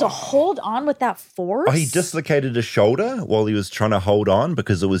was able to hold on with that force? Oh, he dislocated his shoulder while he was trying to hold on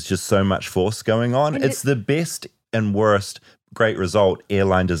because there was just so much force going on. And it's the best and worst great result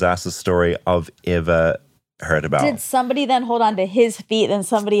airline disaster story I've ever heard about. Did somebody then hold on to his feet and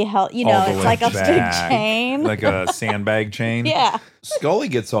somebody held, it's like a big chain? Like a sandbag chain? Yeah. Scully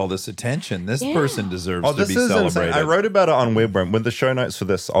gets all this attention. This person deserves to this be is celebrated. Insane. I wrote about it on WebRoom. With the show notes for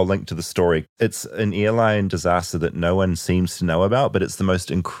this, I'll link to the story. It's an airline disaster that no one seems to know about, but it's the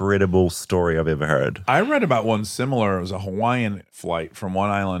most incredible story I've ever heard. I read about one similar. It was a Hawaiian flight from one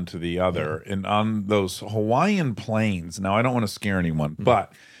island to the other. And on those Hawaiian planes, now I don't want to scare anyone,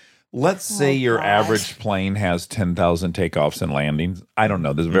 but let's say your average plane has 10,000 takeoffs and landings. I don't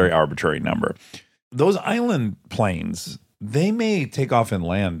know. There's a very arbitrary number. Those island planes, they may take off and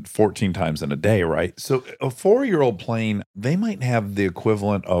land 14 times in a day, right? So a 4-year-old plane, they might have the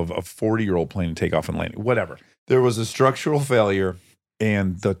equivalent of a 40-year-old plane take off and land, whatever. There was a structural failure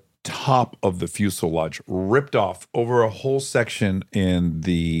and the top of the fuselage ripped off over a whole section in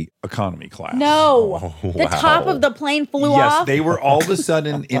the economy class. No. The top of the plane flew Yes, off? they were all of a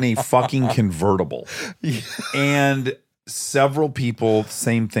sudden in a fucking convertible. And several people,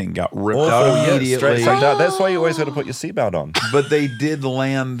 same thing, got ripped out immediately. That's why you always got to put your seatbelt on. But they did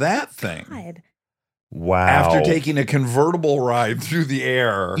land that thing. Wow. After taking a convertible ride through the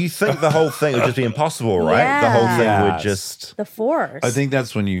air. You think the whole thing would just be impossible, right? The whole thing would just... The force. I think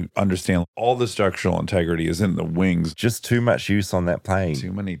that's when you understand all the structural integrity is in the wings. Just too much use on that plane.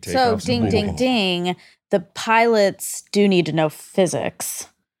 Too many takeoffs. So, ding, ding, ding. The pilots do need to know physics.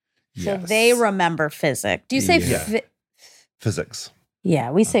 So they remember physics. Do you say physics?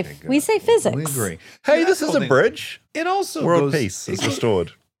 Yeah, we say physics. We agree. Hey, this is a bridge. It also World goes, peace is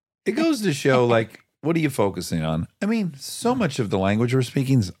restored. It goes to show, like, what are you focusing on? I mean, so much of the language we're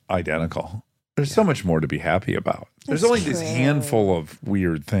speaking is identical. There's so much more to be happy about. There's only this handful of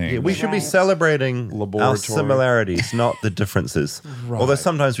weird things. Yeah, we should be celebrating our similarities, not the differences. Although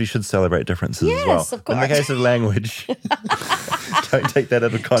sometimes we should celebrate differences as well. Of course. In the case of language, don't take that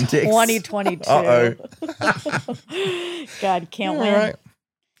out of context. 2022. God, can't win. Right.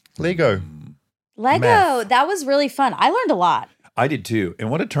 Lego. Math. That was really fun. I learned a lot. I did too.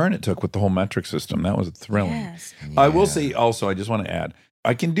 And what a turn it took with the whole metric system. That was thrilling. Yes. I will say also, I just want to add,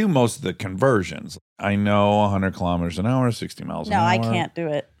 I can do most of the conversions. I know 100 kilometers an hour, 60 miles an hour. No, I can't do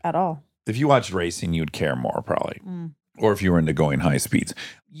it at all. If you watched racing, you'd care more probably. Or if you were into going high speeds.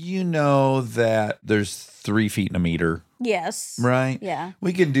 You know that there's 3 feet in a meter. Yes. Right? Yeah.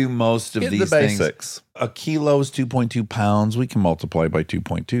 We can do most of these the basics. Things. A kilo is 2.2 pounds. We can multiply by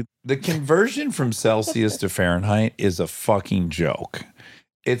 2.2. The conversion from Celsius to Fahrenheit is a fucking joke.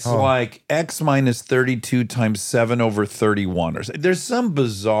 It's like X minus 32 times 7 over 31. Or there's some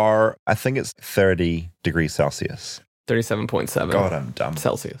bizarre... I think it's 30 degrees Celsius. 37.7. God, I'm dumb.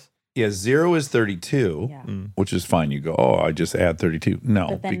 Celsius. Yeah, 0 is 32, which is fine. You go, I just add 32.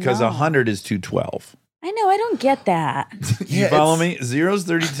 No, because 100 is 212. I know. I don't get that. You follow me? 0 is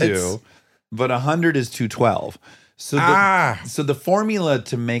 32, but 100 is 212. So the formula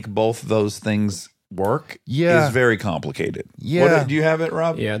to make both those things work is very complicated. Yeah. Do you have it,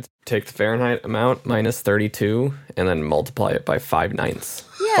 Rob? Yeah, take the Fahrenheit amount minus 32 and then multiply it by 5/9.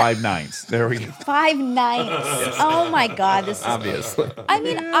 Yeah. 5/9. There we go. 5/9. Oh my God, this is obviously. I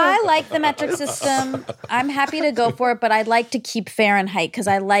mean, I like the metric system. I'm happy to go for it, but I'd like to keep Fahrenheit because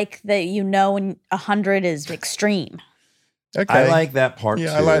I like that when 100 is extreme. Okay. I like that part too.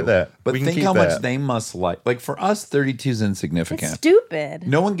 Yeah, I like that. But We can think keep how much that. they must like. Like for us, 32 is insignificant. It's stupid.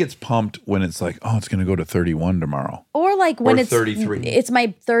 No one gets pumped when it's like, oh, it's going to go to 31 tomorrow. Or like when Or it's 33. It's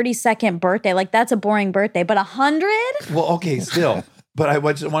my 32nd birthday. Like that's a boring birthday. But 100? Well, okay, still. But I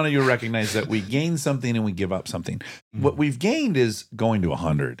just wanted you to recognize that we gain something and we give up something. What we've gained is going to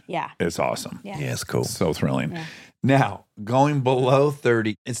 100. Yeah. It's awesome. Yeah. it's cool. So thrilling. Yeah. Now, going below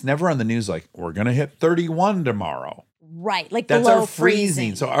 30, it's never on the news like, we're going to hit 31 tomorrow. Right. Like That's below our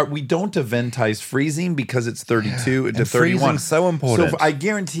freezing. So we don't eventize freezing because it's 32 to 31. Freezing's so important. So I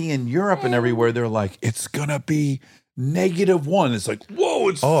guarantee in Europe and everywhere, they're like, it's going to be -1. It's like, whoa,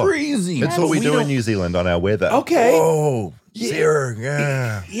 it's freezing. It's what we do in New Zealand on our weather. Okay. Oh, 0.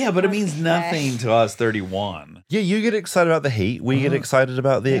 Yeah. Yeah, but it means nothing to us, 31. Yeah, you get excited about the heat. We get excited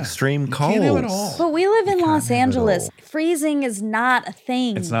about the extreme cold. can't have it all. But we live in Los Angeles. Freezing is not a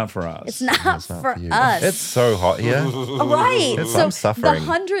thing. It's not for us. It's not for us. It's so hot here. Right. So I'm suffering. The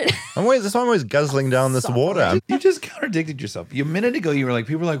 100. That's why I'm always guzzling down this water. You just contradicted yourself. A minute ago, you were like,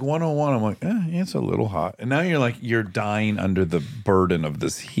 people are like 101. I'm like, yeah, it's a little hot. And now you're like, you're dying under the burden of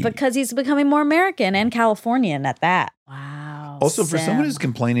this heat. Because he's becoming more American and Californian at that. Wow. Also, for Sam. someone who's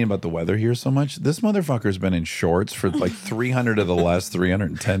complaining about the weather here so much, this motherfucker's been in shorts for like 300 of the last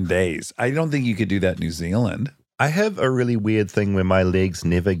 310 days. I don't think you could do that in New Zealand. I have a really weird thing where my legs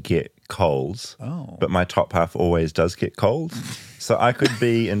never get cold, but my top half always does get cold. So I could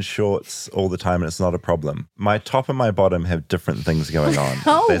be in shorts all the time and it's not a problem. My top and my bottom have different things going on.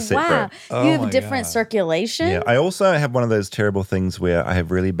 Oh, They're separate. wow. You have different circulation? Yeah, I also have one of those terrible things where I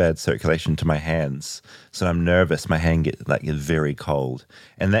have really bad circulation to my hands. So I'm nervous. My hand gets very cold.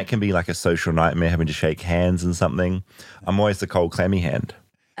 And that can be like a social nightmare, having to shake hands and something. I'm always the cold, clammy hand.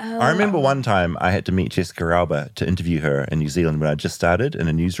 I remember one time I had to meet Jessica Alba to interview her in New Zealand when I just started in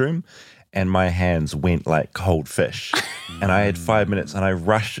a newsroom. And my hands went like cold fish. And I had 5 minutes and I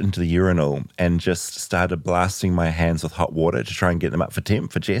rushed into the urinal and just started blasting my hands with hot water to try and get them up for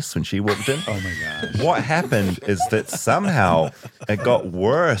temp for Jess when she walked in. Oh my gosh. What happened is that somehow it got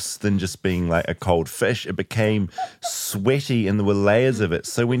worse than just being like a cold fish. It became sweaty and there were layers of it.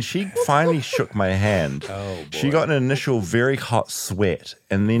 So when she finally shook my hand, she got an initial very hot sweat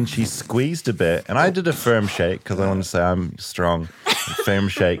and then she squeezed a bit. And I did a firm shake because I want to say I'm strong. Firm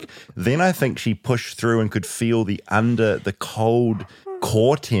shake. Then I think she pushed through and could feel the cold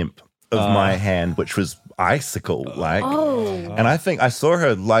core temp of my hand, which was icicle like. And I think I saw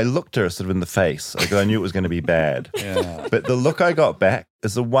her, I looked her sort of in the face because I knew it was going to be bad. Yeah. But the look I got back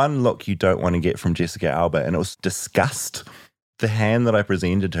is the one look you don't want to get from Jessica Alba, and it was disgust. The hand that I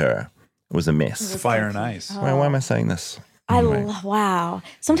presented her was a mess. Fire and ice. Why am I saying this? Wow.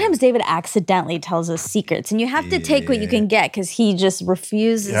 Sometimes David accidentally tells us secrets, and you have to take what you can get because he just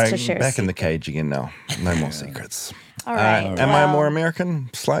refuses to share Back in the secrets. cage again now. No more secrets. All right. Am I well- more American?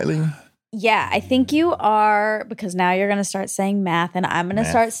 Slightly? Yeah, I think you are because now you're going to start saying math, and I'm going to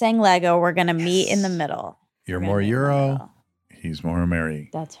Math. start saying Lego. We're going to meet in the middle. You're more Euro. He's more Mary.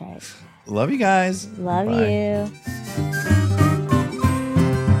 That's right. Love you guys. Love Bye. you.